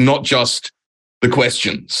well. It's not just the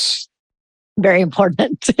questions. Very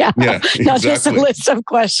important. Yeah. Not just a list of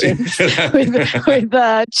questions with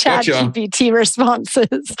chat GPT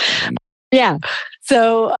responses. Yeah.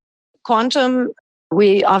 So quantum,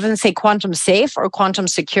 we often say quantum safe or quantum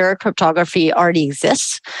secure cryptography already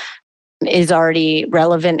exists, is already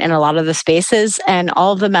relevant in a lot of the spaces. And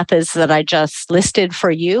all of the methods that I just listed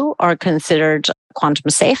for you are considered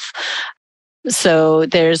quantum safe. So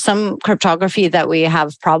there's some cryptography that we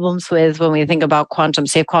have problems with when we think about quantum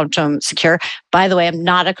safe, quantum secure. By the way, I'm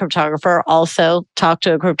not a cryptographer. Also, talk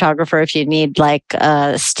to a cryptographer if you need like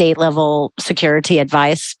state level security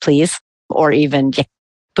advice, please, or even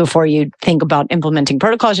before you think about implementing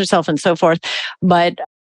protocols yourself and so forth. But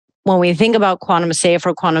when we think about quantum safe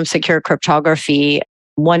or quantum secure cryptography,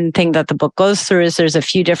 one thing that the book goes through is there's a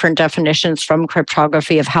few different definitions from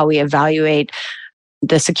cryptography of how we evaluate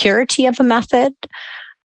the security of a method.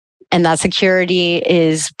 And that security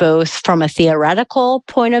is both from a theoretical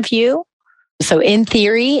point of view. So in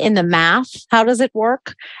theory, in the math, how does it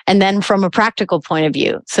work? And then from a practical point of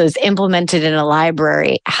view. So it's implemented in a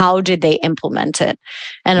library. How did they implement it?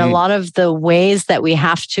 And a lot of the ways that we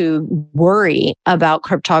have to worry about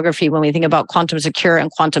cryptography when we think about quantum secure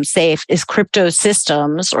and quantum safe is crypto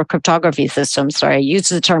systems or cryptography systems. Sorry, I use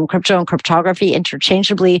the term crypto and cryptography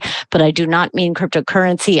interchangeably, but I do not mean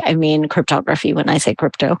cryptocurrency. I mean cryptography when I say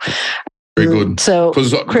crypto. Very good. So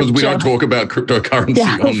because we don't talk about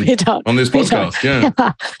cryptocurrency on this podcast.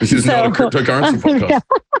 Yeah. This is not a cryptocurrency podcast. Yeah.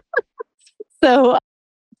 So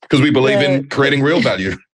because we believe in creating real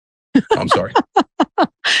value. I'm sorry.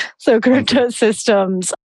 So crypto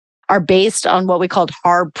systems are based on what we called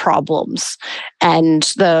hard problems. And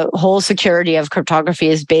the whole security of cryptography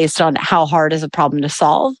is based on how hard is a problem to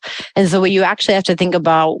solve. And so what you actually have to think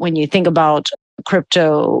about when you think about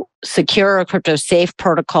crypto secure or crypto safe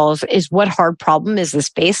protocols is what hard problem is this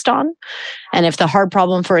based on? And if the hard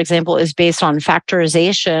problem, for example, is based on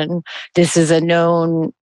factorization, this is a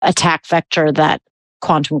known attack vector that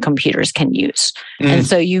quantum computers can use. And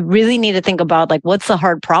so you really need to think about like, what's the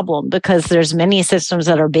hard problem? Because there's many systems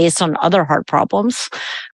that are based on other hard problems,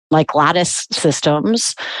 like lattice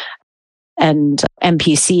systems. And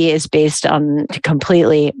MPC is based on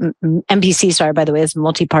MPC, sorry, by the way, is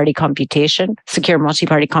multi-party computation, secure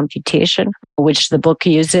multi-party computation, which the book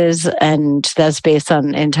uses. And that's based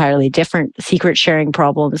on entirely different secret sharing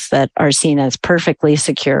problems that are seen as perfectly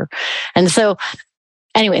secure. And so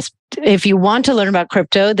anyways, if you want to learn about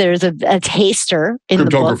crypto, there's a taster in the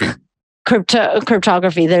book.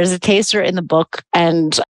 Cryptography. There's a taster in the book,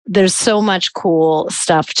 and there's so much cool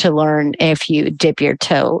stuff to learn if you dip your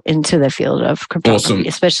toe into the field of cryptography,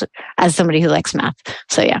 especially as somebody who likes math.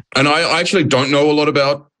 So yeah. And I actually don't know a lot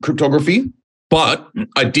about cryptography, but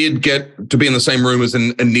I did get to be in the same room as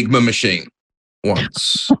an Enigma machine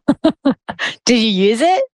once. Did you use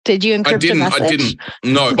it? Did you encrypt a message? I didn't.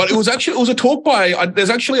 No, but it was a talk by, there's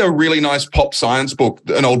actually a really nice pop science book,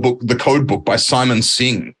 an old book, The Code Book by Simon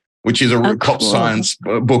Singh, which is a pop science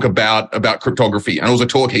book about cryptography. And it was a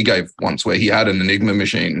talk he gave once where he had an Enigma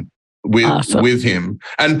machine with him.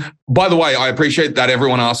 And by the way, I appreciate that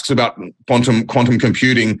everyone asks about quantum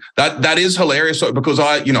computing. That is hilarious because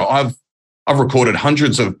I've recorded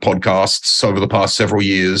hundreds of podcasts over the past several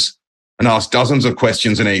years and asked dozens of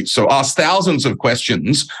questions in each. So asked thousands of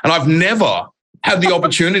questions, and I've never had the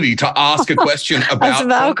opportunity to ask a question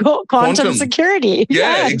about quantum security.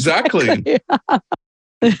 Yeah, exactly.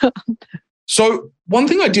 So one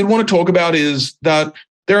thing I did want to talk about is that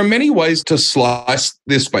there are many ways to slice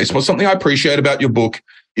this space. But something I appreciate about your book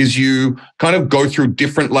is you kind of go through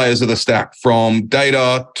different layers of the stack, from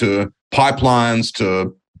data to pipelines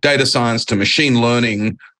to data science to machine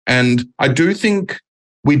learning. And I do think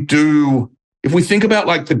if we think about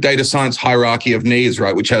like the data science hierarchy of needs,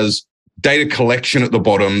 right, which has data collection at the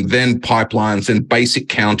bottom, then pipelines, then basic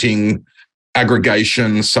counting,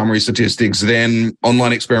 aggregation, summary statistics, then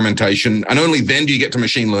online experimentation, and only then do you get to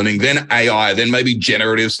machine learning, then AI, then maybe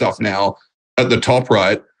generative stuff now at the top,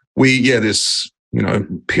 right? This,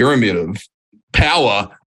 pyramid of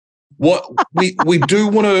power. What we do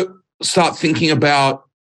want to start thinking about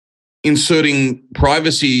inserting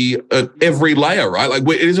privacy at every layer, right? Like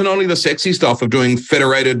it isn't only the sexy stuff of doing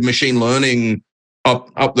federated machine learning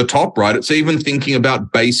up the top, right? It's even thinking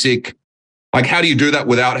about basic, like how do you do that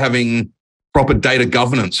without having proper data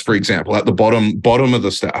governance, for example, at the bottom of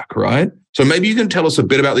the stack, right? So maybe you can tell us a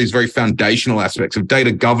bit about these very foundational aspects of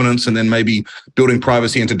data governance and then maybe building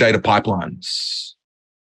privacy into data pipelines.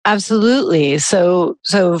 Absolutely. So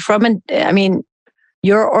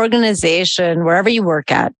your organization, wherever you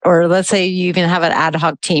work at, or let's say you even have an ad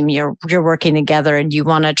hoc team, you're working together and you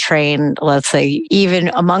want to train, let's say even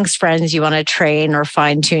amongst friends, you want to train or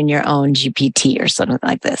fine tune your own GPT or something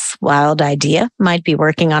like this. Wild idea. Might be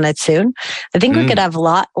working on it soon. I think we could have a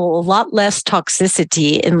lot less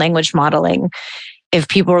toxicity in language modeling if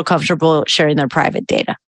people were comfortable sharing their private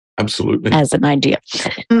data. Absolutely. As an idea.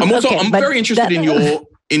 I'm very interested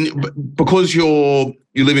because you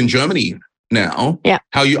live in Germany now. Yeah.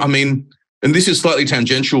 And this is slightly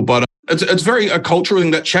tangential, but it's very a cultural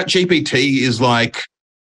thing that ChatGPT is like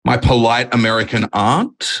my polite American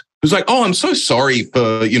aunt who's like, oh, I'm so sorry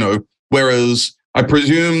for, whereas I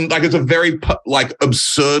presume like it's a very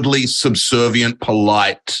absurdly subservient,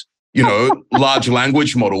 polite, large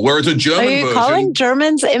language model. Whereas a German version. Are you calling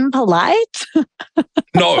Germans impolite?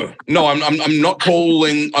 No, I'm not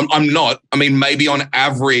calling, I'm not. I mean, maybe on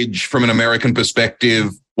average from an American perspective.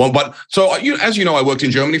 Well, but so as you know, I worked in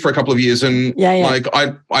Germany for a couple of years, and like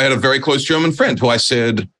I had a very close German friend who I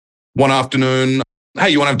said one afternoon, "Hey,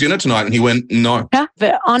 you want to have dinner tonight?" And he went, "No." Yeah,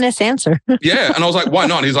 but honest answer. Yeah, and I was like, "Why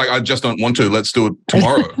not?" And he's like, "I just don't want to. Let's do it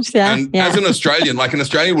tomorrow." As an Australian, like an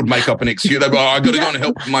Australian would make up an excuse. They'd be like, "I got to go and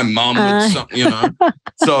help my mum with something,"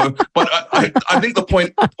 So, but I think the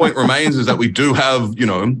point remains is that we do have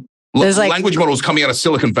language models coming out of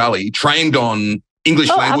Silicon Valley trained on English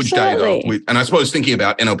language data, and I suppose thinking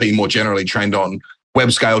about NLP more generally trained on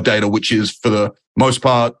web scale data, which is for the most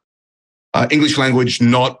part English language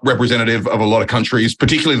not representative of a lot of countries,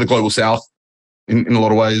 particularly the global south in a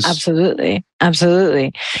lot of ways. Absolutely.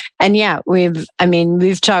 And yeah, we've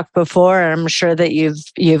talked before, and I'm sure that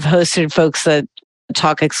you've hosted folks that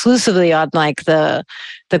talk exclusively on like the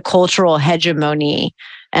cultural hegemony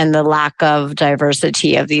and the lack of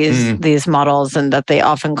diversity of these models, and that they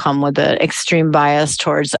often come with an extreme bias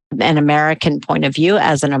towards an American point of view.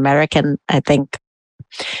 As an American, I think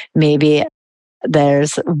maybe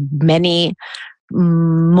there's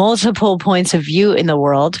multiple points of view in the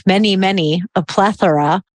world, a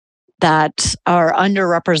plethora that are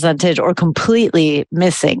underrepresented or completely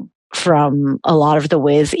missing from a lot of the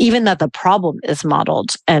ways, even that the problem is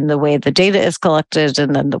modeled, and the way the data is collected,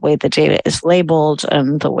 and then the way the data is labeled,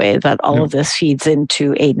 and the way that all of this feeds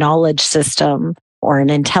into a knowledge system or an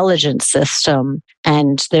intelligence system.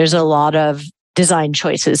 And there's a lot of design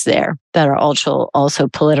choices there that are also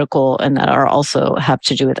political, and that are also have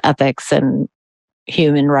to do with ethics and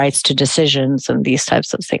human rights to decisions and these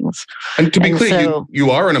types of things. And to be clear,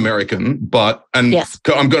 you are an American, yes.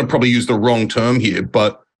 I'm going to probably use the wrong term here,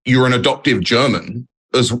 but you're an adoptive German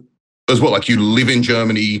as well. Like, you live in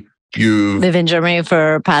Germany. You live in Germany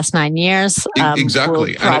for past 9 years.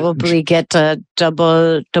 Exactly. We'll probably get a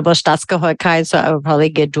double Staatsangehörigkeit, so I will probably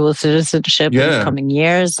get dual citizenship in the coming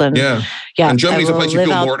years. And and Germany's a place you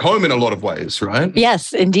feel more at home in a lot of ways, right?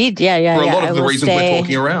 Yes, indeed. Yeah. For a lot of the reasons we're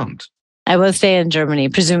talking around. I will stay in Germany,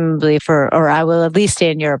 presumably or I will at least stay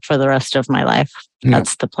in Europe for the rest of my life. Yeah.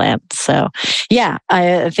 That's the plan. So, yeah,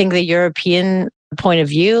 I think the European point of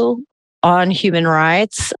view on human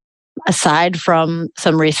rights, aside from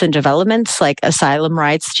some recent developments like asylum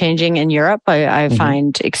rights changing in Europe, I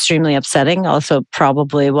find extremely upsetting. Also,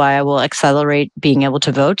 probably why I will accelerate being able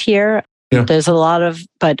to vote here. Yeah. There's a lot of,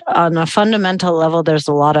 but on a fundamental level, there's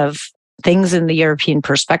a lot of things in the European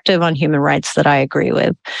perspective on human rights that I agree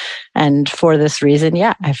with. And for this reason,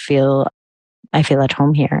 I feel at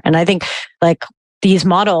home here. And I think like these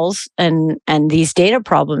models and these data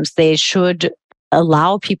problems, they should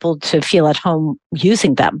allow people to feel at home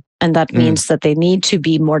using them. And that means that they need to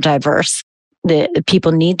be more diverse. The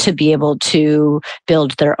people need to be able to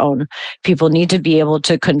build their own. People need to be able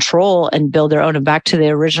to control and build their own. And back to the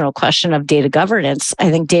original question of data governance,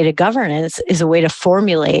 I think data governance is a way to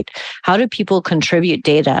formulate how do people contribute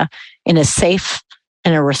data in a safe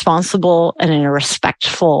and a responsible and in a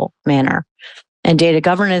respectful manner. And data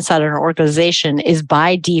governance at an organization is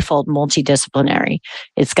by default multidisciplinary.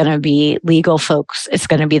 It's going to be legal folks. It's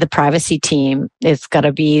going to be the privacy team. It's got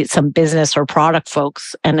to be some business or product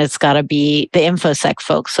folks. And it's got to be the InfoSec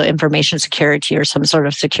folks, so information security or some sort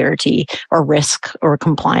of security or risk or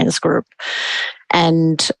compliance group.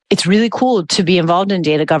 And it's really cool to be involved in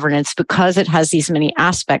data governance because it has these many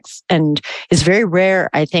aspects. And it's very rare,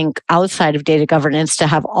 I think, outside of data governance to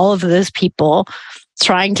have all of those people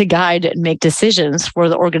trying to guide and make decisions for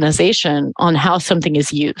the organization on how something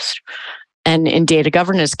is used. And in data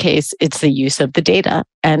governance case, it's the use of the data.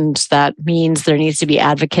 And that means there needs to be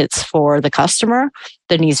advocates for the customer.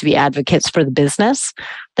 There needs to be advocates for the business.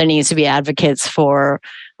 There needs to be advocates for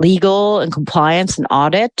legal and compliance and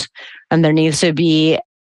audit. And there needs to be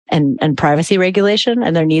and privacy regulation.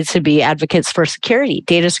 And there needs to be advocates for security,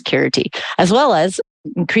 data security, as well as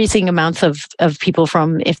increasing amounts of people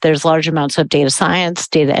from, if there's large amounts of data science,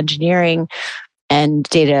 data engineering, and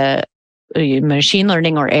data machine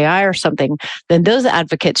learning or AI or something, then those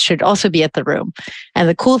advocates should also be at the room. And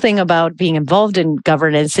the cool thing about being involved in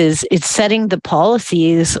governance is it's setting the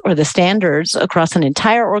policies or the standards across an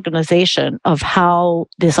entire organization of how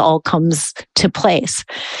this all comes to place.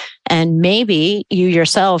 And maybe you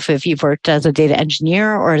yourself, if you've worked as a data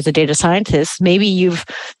engineer or as a data scientist, maybe you've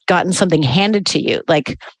gotten something handed to you,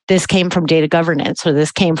 like this came from data governance or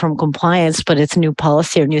this came from compliance, but it's a new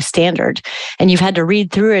policy or new standard. And you've had to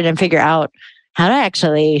read through it and figure out how to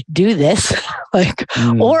actually do this,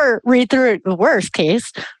 or read through it, the worst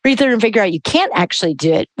case, read through it and figure out you can't actually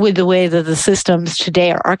do it with the way that the systems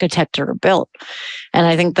today are architected or built. And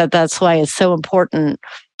I think that that's why it's so important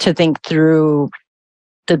to think through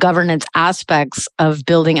the governance aspects of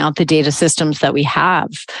building out the data systems that we have,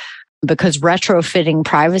 because retrofitting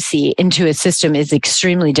privacy into a system is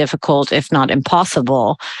extremely difficult, if not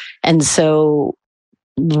impossible. And so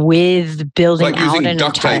with building out an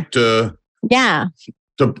duct tape to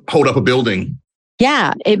hold up a building.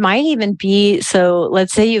 Yeah, it might even be, so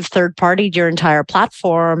let's say you've third-partied your entire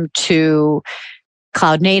platform to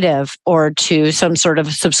cloud native or to some sort of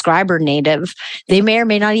subscriber native. They may or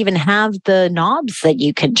may not even have the knobs that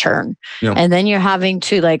you can turn. Yeah. And then you're having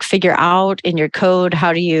to figure out in your code,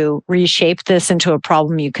 how do you reshape this into a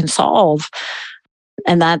problem you can solve?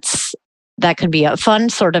 And that's that could be a fun,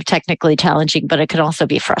 sort of technically challenging, but it can also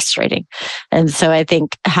be frustrating. And so I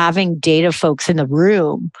think having data folks in the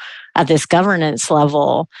room at this governance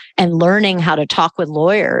level and learning how to talk with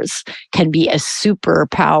lawyers can be a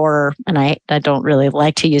superpower. And I don't really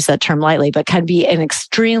like to use that term lightly, but can be an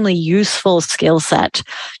extremely useful skill set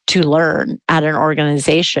to learn at an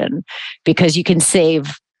organization, because you can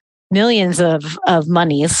save millions of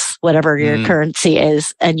monies, whatever your currency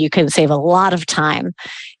is, and you can save a lot of time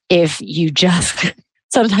if you just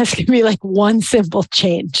sometimes can be like one simple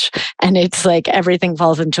change and it's like everything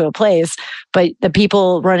falls into a place. But the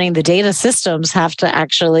people running the data systems have to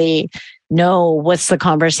actually know what's the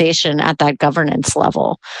conversation at that governance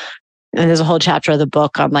level. And there's a whole chapter of the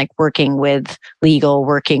book on like working with legal,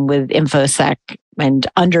 working with InfoSec, and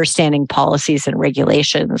understanding policies and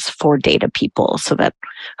regulations for data people, so that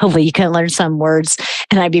hopefully you can learn some words.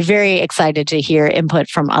 And I'd be very excited to hear input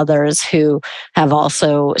from others who have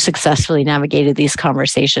also successfully navigated these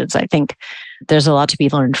conversations. I think there's a lot to be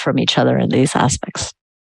learned from each other in these aspects.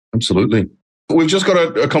 Absolutely. We've just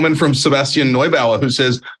got a comment from Sebastian Neubauer who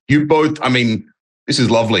says, you both, I mean, this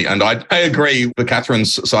is lovely. And I agree with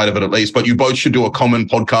Catherine's side of it at least, but you both should do a common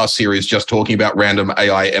podcast series just talking about random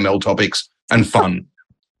AI, ML topics and fun.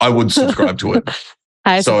 I would subscribe to it.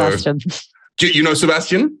 Hi, Sebastian. Do you know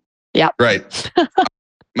Sebastian? Yeah. Great.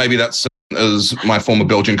 Maybe that's, as my former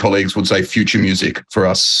Belgian colleagues would say, future music for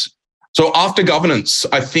us. So after governance,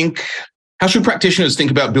 I think, how should practitioners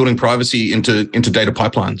think about building privacy into data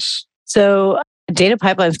pipelines? So data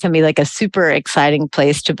pipelines can be like a super exciting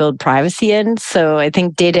place to build privacy in. So I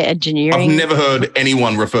think data engineering... I've never heard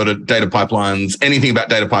anyone refer to data pipelines, anything about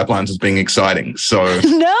data pipelines as being exciting. So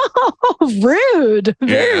no, rude.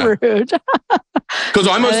 Very rude. Because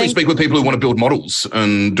I mostly speak with people who want to build models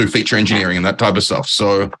and do feature engineering and that type of stuff.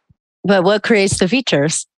 So, but what creates the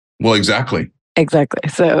features? Well, exactly. Exactly.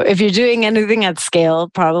 So if you're doing anything at scale,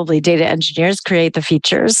 probably data engineers create the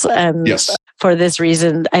features. Yes. For this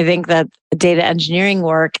reason, I think that data engineering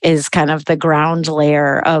work is kind of the ground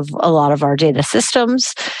layer of a lot of our data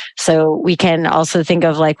systems. So we can also think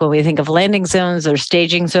of, like, when we think of landing zones or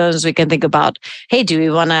staging zones, we can think about, hey, do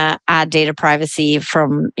we want to add data privacy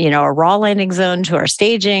from, a raw landing zone to our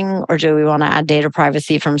staging? Or do we want to add data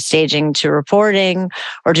privacy from staging to reporting?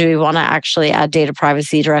 Or do we want to actually add data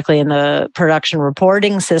privacy directly in the production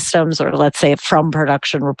reporting systems, or let's say from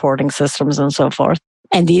production reporting systems and so forth?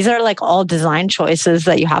 And these are like all design choices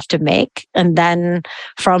that you have to make. And then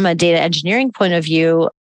from a data engineering point of view,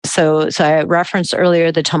 so I referenced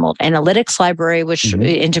earlier the Tumult Analytics Library, which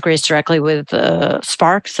integrates directly with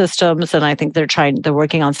Spark systems. And I think they're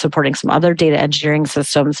working on supporting some other data engineering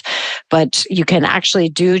systems. But you can actually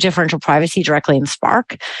do differential privacy directly in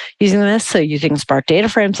Spark using this. So using Spark data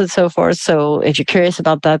frames and so forth. So if you're curious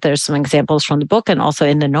about that, there's some examples from the book and also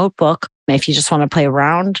in the notebook. If you just want to play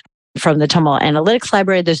around. From the Tumult Analytics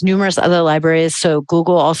Library, there's numerous other libraries. So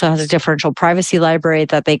Google also has a differential privacy library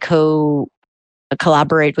that they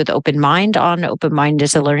collaborate with OpenMind on. OpenMind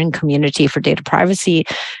is a learning community for data privacy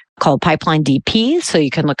called Pipeline DP. So you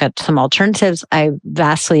can look at some alternatives. I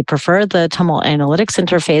vastly prefer the Tumult Analytics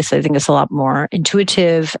interface. I think it's a lot more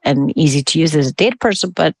intuitive and easy to use as a data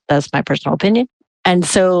person, but that's my personal opinion. And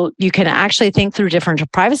so you can actually think through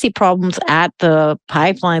different privacy problems at the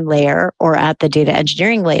pipeline layer or at the data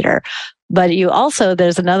engineering layer. But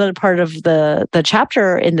there's another part of the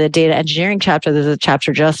chapter in the data engineering chapter, there's a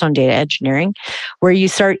chapter just on data engineering, where you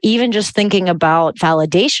start even just thinking about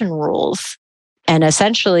validation rules and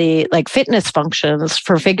essentially like fitness functions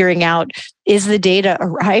for figuring out, is the data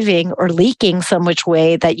arriving or leaking some which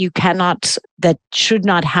way that should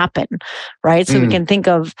not happen, right? So we can think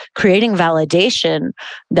of creating validation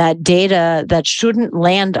that data that shouldn't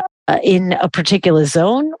land in a particular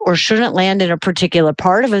zone or shouldn't land in a particular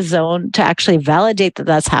part of a zone to actually validate that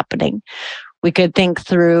that's happening. We could think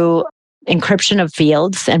through encryption of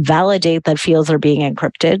fields and validate that fields are being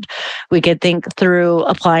encrypted. We could think through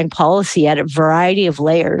applying policy at a variety of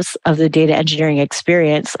layers of the data engineering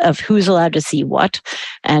experience of who's allowed to see what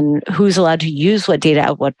and who's allowed to use what data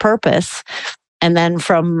at what purpose. And then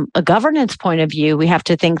from a governance point of view, we have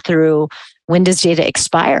to think through, when does data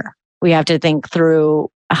expire? We have to think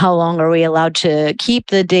through, how long are we allowed to keep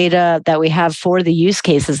the data that we have for the use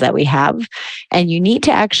cases that we have? And you need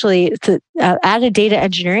to actually, at a data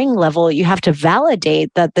engineering level, you have to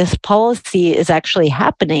validate that this policy is actually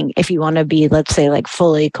happening if you want to be, let's say, like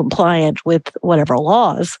fully compliant with whatever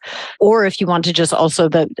laws, or if you want to just also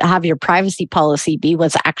have your privacy policy be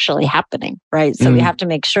what's actually happening, right? So we have to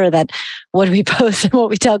make sure that what we post and what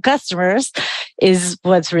we tell customers is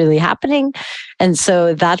what's really happening. And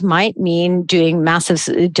so that might mean doing massive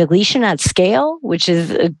deletion at scale, which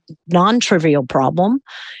is a non-trivial problem.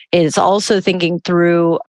 It's also thinking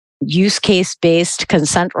through use case-based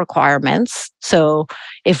consent requirements. So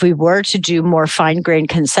if we were to do more fine-grained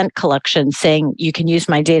consent collection, saying you can use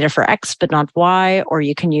my data for X but not Y, or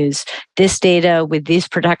you can use this data with these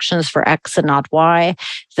protections for X and not Y,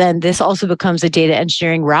 then this also becomes a data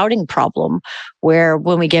engineering routing problem, where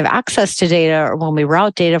when we give access to data or when we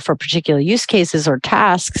route data for particular use cases or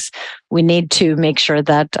tasks, we need to make sure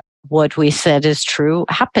that what we said is true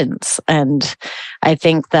happens. And I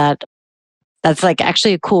think that that's like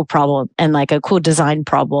actually a cool problem and like a cool design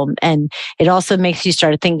problem. And it also makes you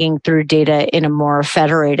start thinking through data in a more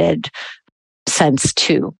federated sense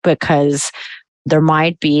too, because there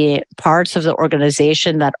might be parts of the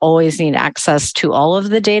organization that always need access to all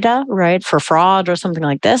of the data, right? For fraud or something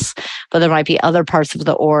like this. But there might be other parts of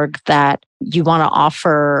the org that you want to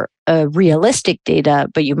offer a realistic data,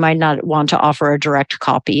 but you might not want to offer a direct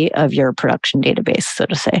copy of your production database, so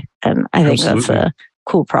to say. And I think that's a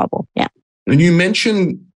cool problem. Yeah. And you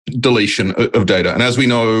mentioned deletion of data. And as we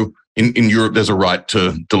know, in Europe, there's a right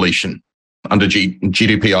to deletion under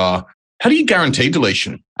GDPR. How do you guarantee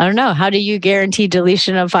deletion? I don't know. How do you guarantee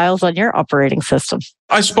deletion of files on your operating system?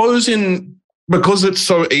 I suppose because it's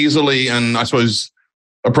so easily and I suppose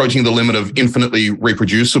approaching the limit of infinitely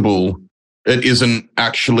reproducible, it isn't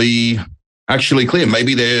actually clear.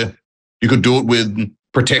 Maybe you could do it with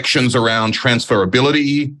protections around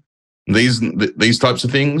transferability, these types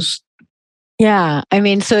of things. Yeah. I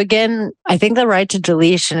mean, so again, I think the right to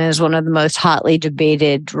deletion is one of the most hotly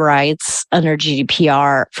debated rights under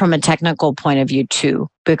GDPR from a technical point of view too,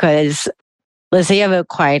 because let's say you have a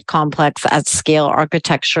quite complex at scale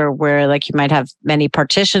architecture where like you might have many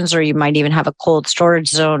partitions or you might even have a cold storage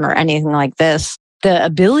zone or anything like this. The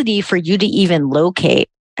ability for you to even locate,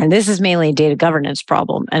 and this is mainly a data governance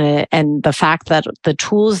problem, and the fact that the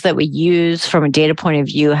tools that we use from a data point of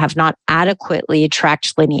view have not adequately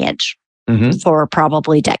tracked lineage for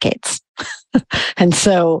probably decades. And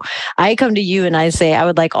so I come to you and I say, I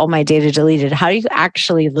would like all my data deleted. How do you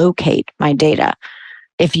actually locate my data?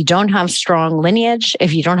 If you don't have strong lineage,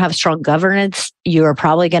 if you don't have strong governance, you are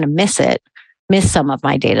probably going to miss some of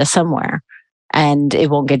my data somewhere and it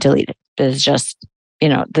won't get deleted. There's just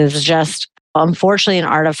unfortunately an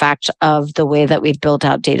artifact of the way that we've built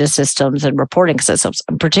out data systems and reporting systems.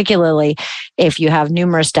 And particularly if you have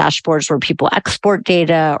numerous dashboards where people export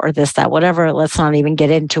data or this, that, whatever, let's not even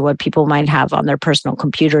get into what people might have on their personal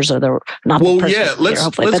computers or their not. Well, personal yeah,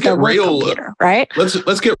 computer, let's get real, computer, right?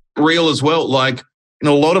 Let's get real as well. Like in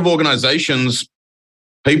a lot of organizations,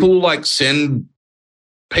 people like send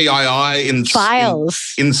PII in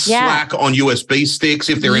files in Slack on USB sticks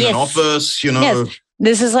if they're in an office, Yes.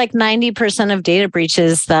 This is like 90% of data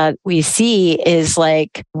breaches that we see is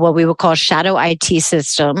like what we would call shadow IT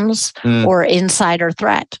systems or insider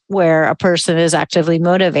threat, where a person is actively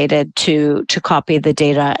motivated to copy the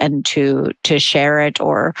data and to share it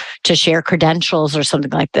or to share credentials or something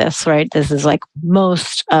like this, right? This is like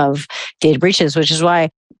most of data breaches, which is why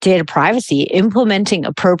data privacy, implementing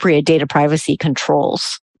appropriate data privacy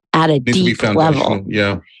controls at a deep level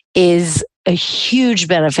is a huge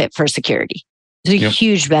benefit for security. It's a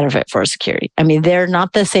huge benefit for security. I mean, they're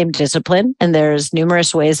not the same discipline, and there's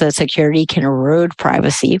numerous ways that security can erode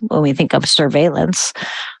privacy when we think of surveillance.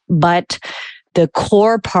 But the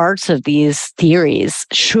core parts of these theories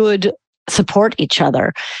should support each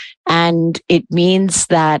other. And it means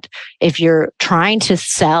that if you're trying to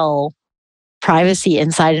sell privacy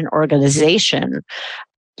inside an organization,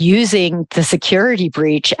 using the security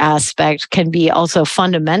breach aspect can be also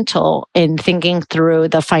fundamental in thinking through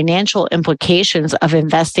the financial implications of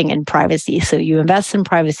investing in privacy. So you invest in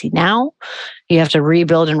privacy now, you have to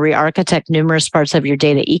rebuild and re-architect numerous parts of your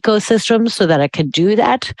data ecosystem so that it can do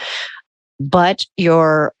that. But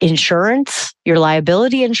your insurance, your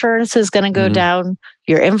liability insurance is going to go down,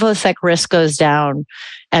 your InfoSec risk goes down.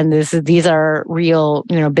 And these are real,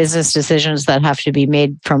 business decisions that have to be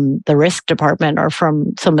made from the risk department or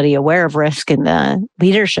from somebody aware of risk in the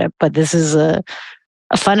leadership. But this is a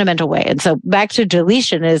fundamental way. And so back to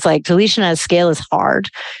deletion is like deletion at scale is hard.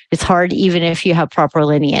 It's hard even if you have proper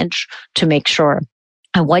lineage to make sure.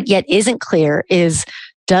 And what yet isn't clear is,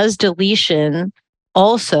 does deletion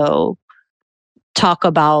also talk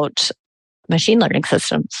about machine learning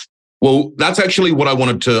systems? Well, that's actually what I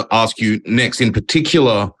wanted to ask you next. In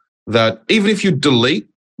particular, that even if you delete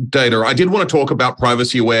data, I did want to talk about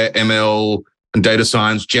privacy-aware ML and data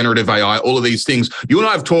science, generative AI, all of these things. You and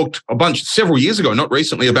I have talked several years ago, not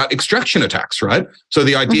recently, about extraction attacks, right? So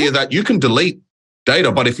the idea that you can delete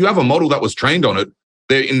data, but if you have a model that was trained on it,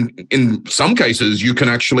 there in some cases you can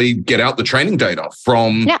actually get out the training data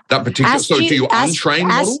from that particular. So do you untrain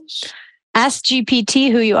models? Ask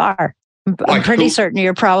GPT who you are. I'm pretty certain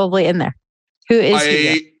you're probably in there. Who is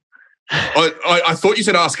Hugo? I thought you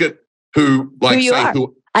said ask it who you are.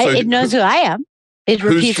 It knows who I am. It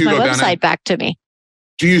repeats my website back to me.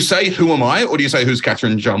 Do you say who am I, or do you say who's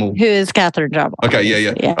Katherine Jarmel? Who is Katherine Jarmel? Okay,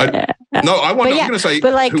 yeah. No, I'm going to say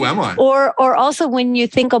who am I? Or also when you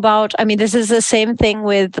think about, I mean, this is the same thing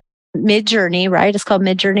with Midjourney, right? It's called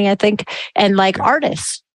Midjourney, I think, and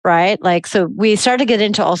artists. Right? So we start to get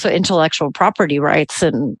into also intellectual property rights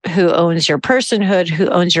and who owns your personhood, who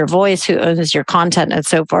owns your voice, who owns your content and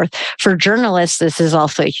so forth. For journalists, this is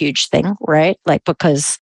also a huge thing, right?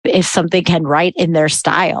 Because if something can write in their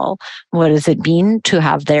style, what does it mean to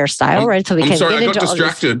have their style, right? So I'm sorry, I got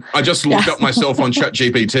distracted. I just looked up myself on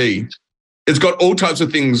ChatGPT. It's got all types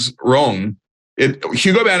of things wrong.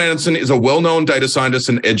 Hugo Van Anderson is a well-known data scientist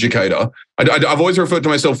and educator. I've always referred to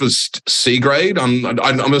myself as C grade.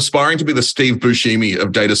 I'm aspiring to be the Steve Buscemi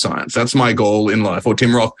of data science. That's my goal in life, or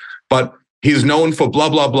Tim Roth. But he's known for blah,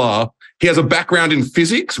 blah, blah. He has a background in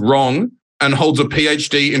physics, wrong, and holds a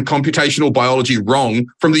PhD in computational biology, wrong,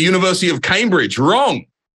 from the University of Cambridge, wrong.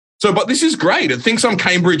 So, but this is great. It thinks I'm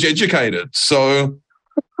Cambridge educated. So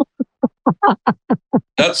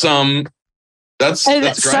that's great.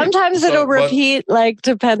 Sometimes it'll repeat,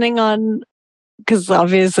 depending on, because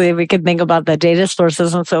obviously we can think about the data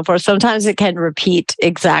sources and so forth. Sometimes it can repeat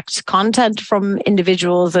exact content from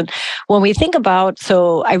individuals. And when we think about,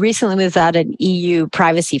 so I recently was at an EU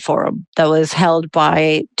privacy forum that was held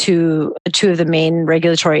by two of the main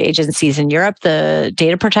regulatory agencies in Europe, the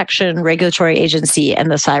Data Protection Regulatory Agency and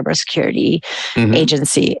the Cybersecurity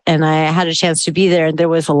Agency. And I had a chance to be there, and there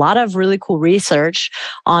was a lot of really cool research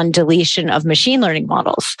on deletion of machine learning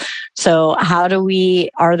models. So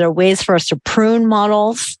are there ways for us to prune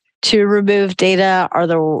models to remove data? Are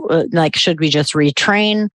there should we just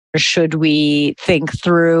retrain, or should we think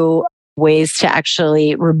through ways to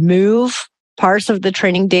actually remove parts of the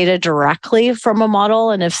training data directly from a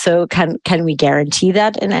model? And if so, can we guarantee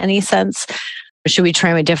that in any sense? Or should we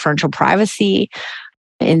train with differential privacy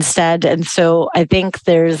instead? And so I think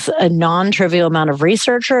there's a non-trivial amount of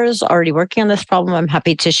researchers already working on this problem. I'm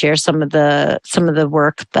happy to share some of the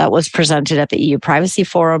work that was presented at the EU Privacy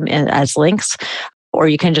Forum as links. Or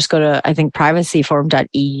you can just go to, I think,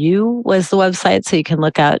 privacyforum.eu was the website. So you can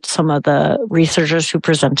look at some of the researchers who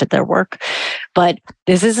presented their work. But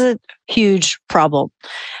this is a huge problem.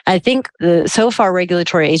 I think so far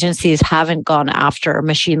regulatory agencies haven't gone after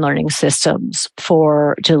machine learning systems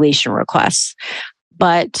for deletion requests.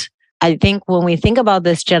 But I think when we think about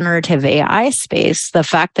this generative AI space, the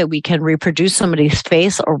fact that we can reproduce somebody's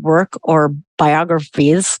face or work or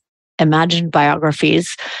biographies, imagined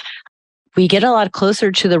biographies, we get a lot closer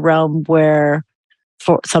to the realm where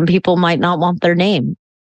for some people might not want their name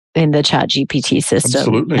in the ChatGPT system.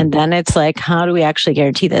 Absolutely. And then it's how do we actually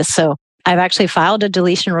guarantee this? So I've actually filed a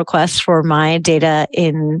deletion request for my data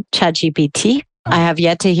in ChatGPT. I have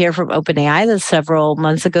yet to hear from OpenAI. That's several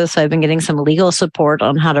months ago. So I've been getting some legal support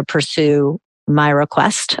on how to pursue my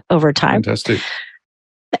request over time. Fantastic.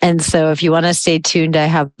 And so if you want to stay tuned, I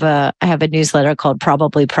have a newsletter called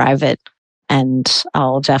Probably Private, and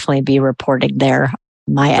I'll definitely be reporting there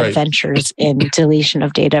my adventures in deletion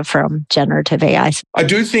of data from generative AI. I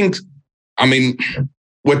do think,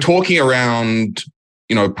 we're talking around,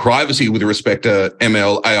 privacy with respect to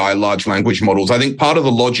ML, AI, large language models. I think part of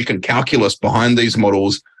the logic and calculus behind these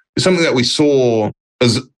models is something that we saw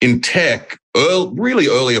as in tech really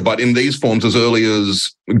earlier, but in these forms as early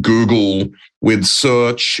as Google with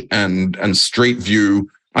search and Street View,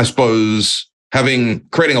 I suppose,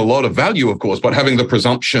 creating a lot of value, of course, but having the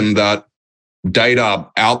presumption that data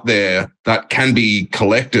out there that can be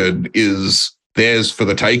collected is theirs for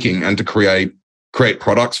the taking, and to create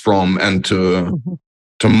products from and to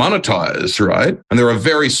monetize, right? And there are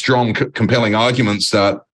very strong, compelling arguments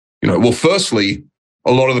that, firstly,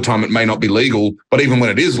 a lot of the time it may not be legal, but even when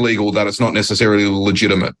it is legal, that it's not necessarily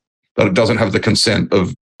legitimate, that it doesn't have the consent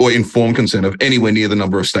of, or informed consent of, anywhere near the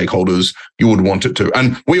number of stakeholders you would want it to.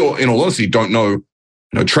 And we all, in all honesty, don't know,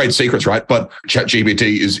 trade secrets, right? But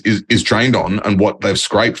ChatGPT is trained on, and what they've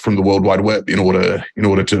scraped from the World Wide Web in order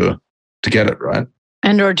to get it, right?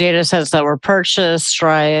 And or data sets that were purchased,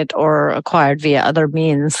 right, or acquired via other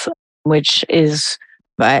means, which is,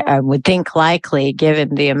 I would think, likely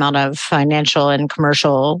given the amount of financial and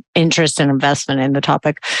commercial interest and investment in the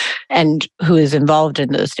topic and who is involved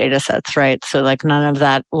in those data sets, right? So none of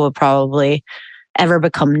that will probably ever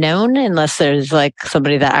become known unless there's like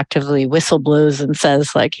somebody that actively whistleblows and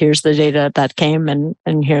says like, here's the data that came and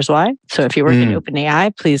here's why. So if you work in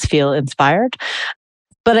OpenAI, please feel inspired.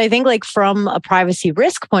 But I think like from a privacy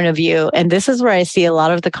risk point of view, and this is where I see a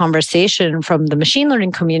lot of the conversation from the machine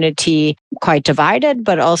learning community quite divided,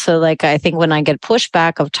 but also like I think when I get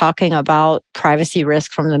pushback of talking about privacy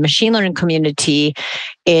risk from the machine learning community,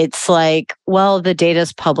 it's like, well, the data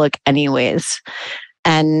is public anyways,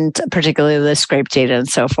 and particularly the scraped data and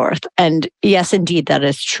so forth. And yes, indeed, that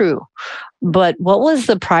is true. But what was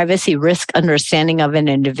the privacy risk understanding of an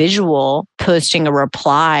individual posting a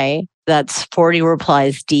reply that's 40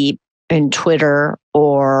 replies deep in Twitter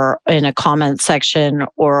or in a comment section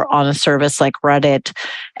or on a service like Reddit?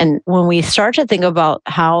 And when we start to think about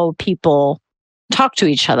how people talk to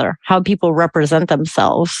each other, how people represent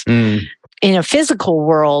themselves in a physical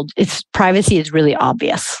world, its privacy is really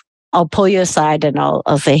obvious. I'll pull you aside and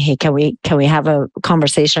I'll say, hey, can we have a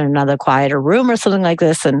conversation in another quieter room or something like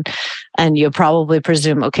this? And you'll probably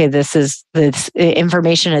presume, okay, this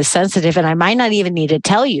information is sensitive and I might not even need to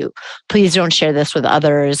tell you, please don't share this with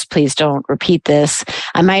others. Please don't repeat this.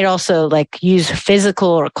 I might also like use physical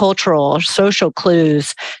or cultural or social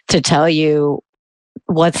clues to tell you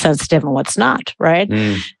what's sensitive and what's not, right?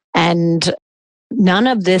 And none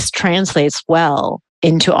of this translates well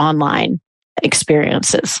into online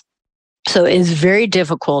experiences. So it's very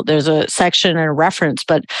difficult. There's a section and a reference,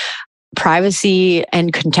 but Privacy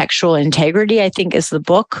and Contextual Integrity, I think, is the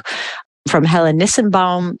book from Helen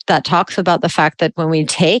Nissenbaum that talks about the fact that when we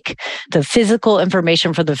take the physical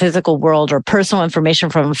information from the physical world or personal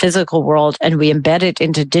information from a physical world and we embed it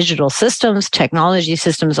into digital systems, technology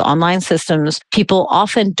systems, online systems, people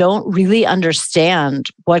often don't really understand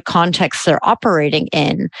what context they're operating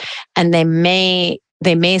in. And they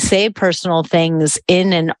may say personal things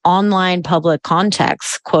in an online public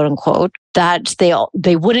context, quote unquote, that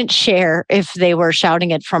they wouldn't share if they were shouting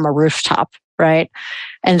it from a rooftop, right?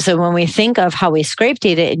 And so when we think of how we scrape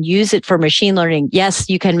data and use it for machine learning, yes,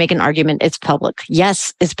 you can make an argument it's public.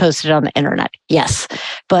 Yes, it's posted on the internet. Yes.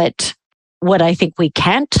 But what I think we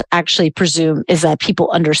can't actually presume is that people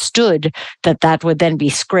understood that would then be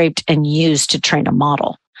scraped and used to train a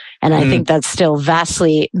model. And I think that's still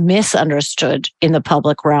vastly misunderstood in the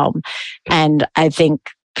public realm. And I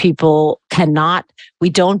think we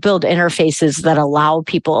don't build interfaces that allow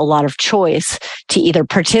people a lot of choice to either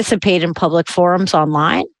participate in public forums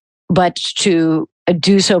online, but to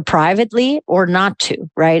do so privately or not to,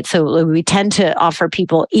 right? So we tend to offer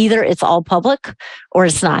people either it's all public or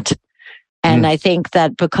it's not. And I think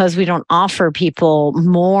that because we don't offer people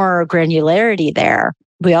more granularity there,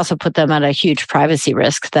 we also put them at a huge privacy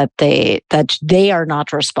risk that they are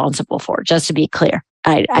not responsible for, just to be clear.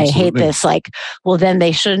 I hate this. Like, well, then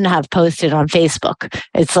they shouldn't have posted on Facebook.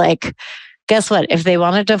 It's like, guess what? If they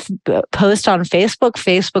wanted to post on Facebook,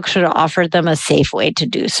 Facebook should have offered them a safe way to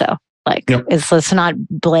do so. Like, let's not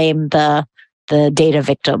blame the data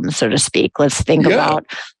victims, so to speak. Let's think about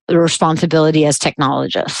the responsibility as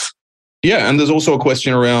technologists. Yeah, and there's also a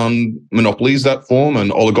question around monopolies that form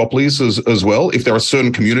and oligopolies as well. If there are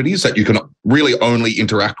certain communities that you can really only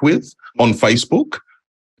interact with on Facebook,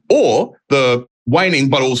 or the waning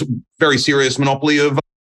but also very serious monopoly of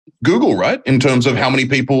Google, right? In terms of how many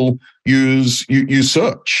people use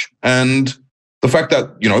search. And the fact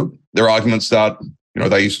that, there are arguments that,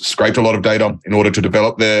 they scraped a lot of data in order to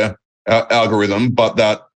develop their algorithm, but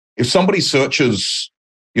that if somebody searches,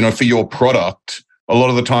 for your product, a lot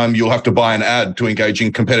of the time you'll have to buy an ad to engage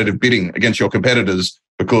in competitive bidding against your competitors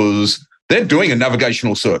because they're doing a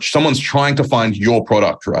navigational search. Someone's trying to find your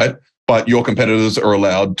product, right? But your competitors are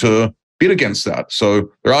allowed to bid against that. So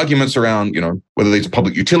there are arguments around, whether these are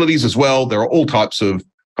public utilities as well. There are all types of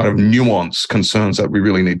kind of nuanced concerns that we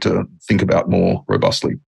really need to think about more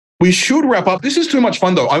robustly. We should wrap up. This is too much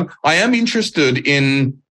fun, though. I am interested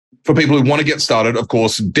in, for people who want to get started, of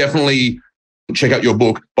course, definitely check out your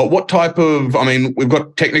book. But what type of, we've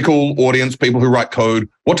got technical audience, people who write code.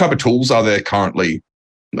 What type of tools are there currently?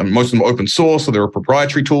 Most of them are open source, or there are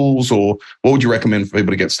proprietary tools, or what would you recommend for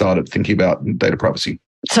people to get started thinking about data privacy?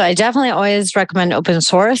 So I definitely always recommend open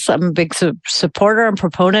source. I'm a big supporter and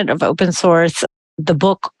proponent of open source. The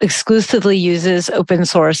book exclusively uses open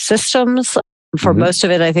source systems. For most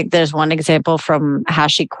of it, I think there's one example from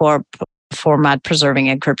HashiCorp, format preserving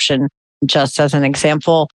encryption, just as an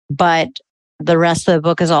example. But the rest of the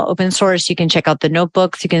book is all open source. You can check out the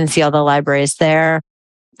notebooks. You can see all the libraries there.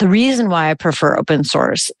 the reason why I prefer open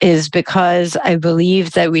source is because I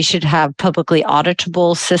believe that we should have publicly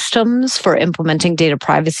auditable systems for implementing data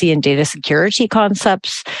privacy and data security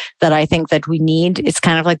concepts that I think that we need. It's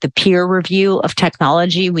kind of like the peer review of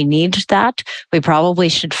technology. We need that. We probably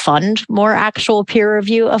should fund more actual peer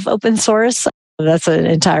review of open source. That's an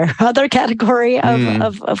entire other category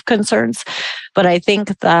of concerns. But I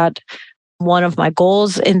think that one of my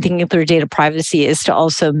goals in thinking through data privacy is to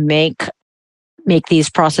also make these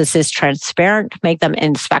processes transparent, make them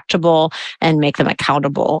inspectable, and make them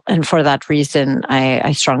accountable. And for that reason,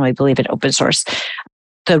 I strongly believe in open source.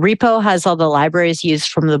 The repo has all the libraries used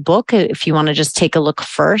from the book if you want to just take a look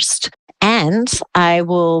first. And I have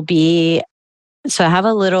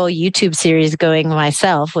a little YouTube series going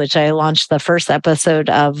myself, which I launched the first episode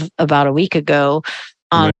of about a week ago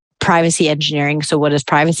on privacy engineering. So what is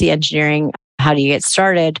privacy engineering? How do you get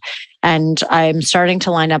started? And I'm starting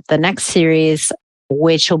to line up the next series,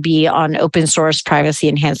 which will be on open source privacy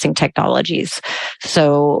enhancing technologies.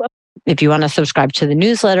 So if you want to subscribe to the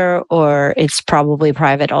newsletter, or it's probably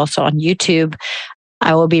private also on YouTube,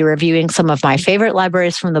 I will be reviewing some of my favorite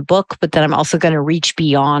libraries from the book, but then I'm also going to reach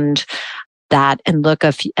beyond that and look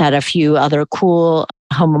at a few other cool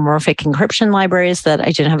homomorphic encryption libraries that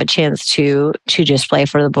I didn't have a chance to display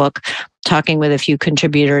for the book, talking with a few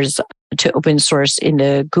contributors to open source in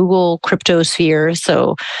the Google cryptosphere,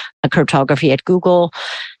 so cryptography at Google.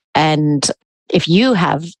 And if you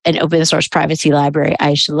have an open source privacy library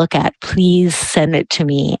I should look at, please send it to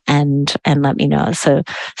me and let me know. So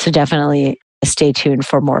definitely stay tuned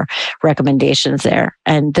for more recommendations there.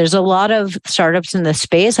 And there's a lot of startups in this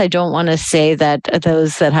space. I don't want to say that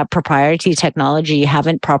those that have proprietary technology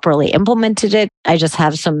haven't properly implemented it. I just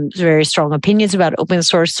have some very strong opinions about open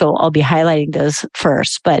source, so I'll be highlighting those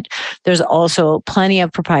first. But there's also plenty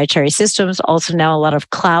of proprietary systems, also now a lot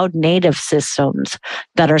of cloud native systems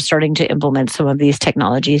that are starting to implement some of these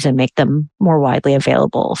technologies and make them more widely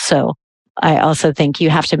available. So I also think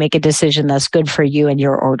you have to make a decision that's good for you and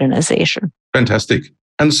your organization. Fantastic.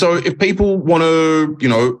 And so if people want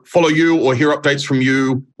to, follow you or hear updates from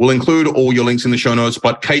you, we'll include all your links in the show notes,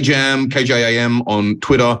 but KJAM on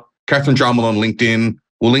Twitter, Katherine Jarmel on LinkedIn.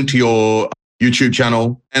 We'll link to your YouTube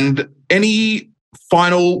channel. And any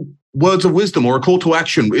final words of wisdom or a call to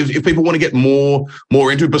action, if people want to get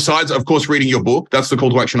more into it, besides, of course, reading your book, that's the call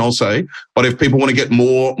to action I'll say. But if people want to get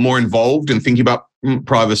more involved in thinking about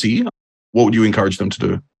privacy, what would you encourage them to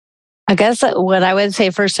do? I guess what I would say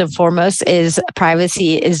first and foremost is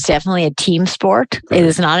privacy is definitely a team sport. Okay. It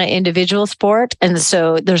is not an individual sport. And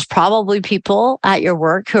so there's probably people at your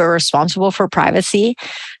work who are responsible for privacy.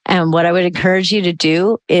 And what I would encourage you to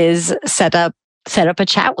do is set up a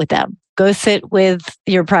chat with them. Go sit with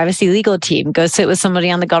your privacy legal team. Go sit with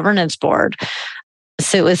somebody on the governance board.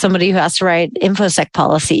 Sit with somebody who has to write InfoSec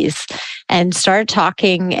policies, and start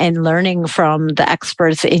talking and learning from the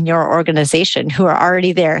experts in your organization who are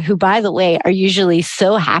already there, who, by the way, are usually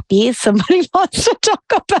so happy somebody wants to talk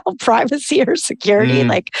about privacy or security,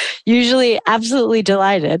 like usually absolutely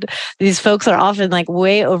delighted. These folks are often like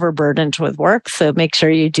way overburdened with work. So make sure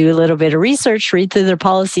you do a little bit of research, read through their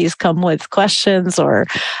policies, come with questions, or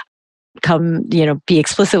come, be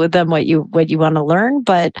explicit with them what you want to learn.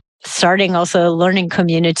 But starting also a learning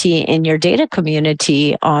community in your data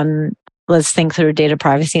community on, let's think through data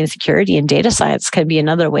privacy and security and data science can be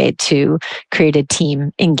another way to create a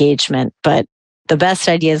team engagement. But the best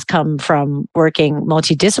ideas come from working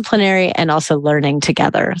multidisciplinary and also learning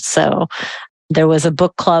together. So there was a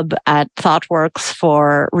book club at ThoughtWorks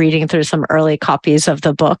for reading through some early copies of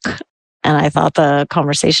the book. And I thought the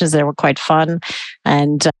conversations there were quite fun.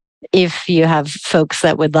 And if you have folks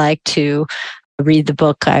that would like to read the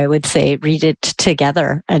book, I would say read it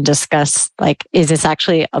together and discuss, is this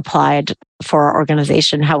actually applied for our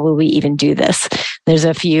organization? How will we even do this? There's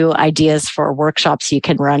a few ideas for workshops you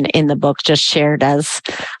can run in the book, just shared as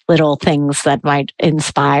little things that might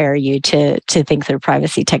inspire you to think through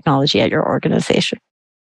privacy technology at your organization.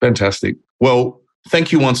 Fantastic. Well,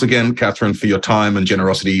 thank you once again, Katherine, for your time and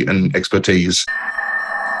generosity and expertise.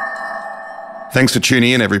 Thanks for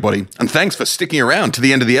tuning in, everybody. And thanks for sticking around to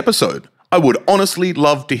the end of the episode. I would honestly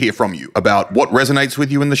love to hear from you about what resonates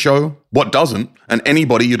with you in the show, what doesn't, and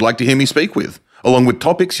anybody you'd like to hear me speak with, along with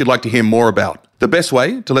topics you'd like to hear more about. The best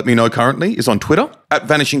way to let me know currently is on Twitter.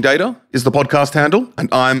 @VanishingData is the podcast handle, and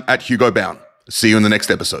I'm @HugoBound. See you in the next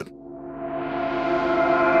episode.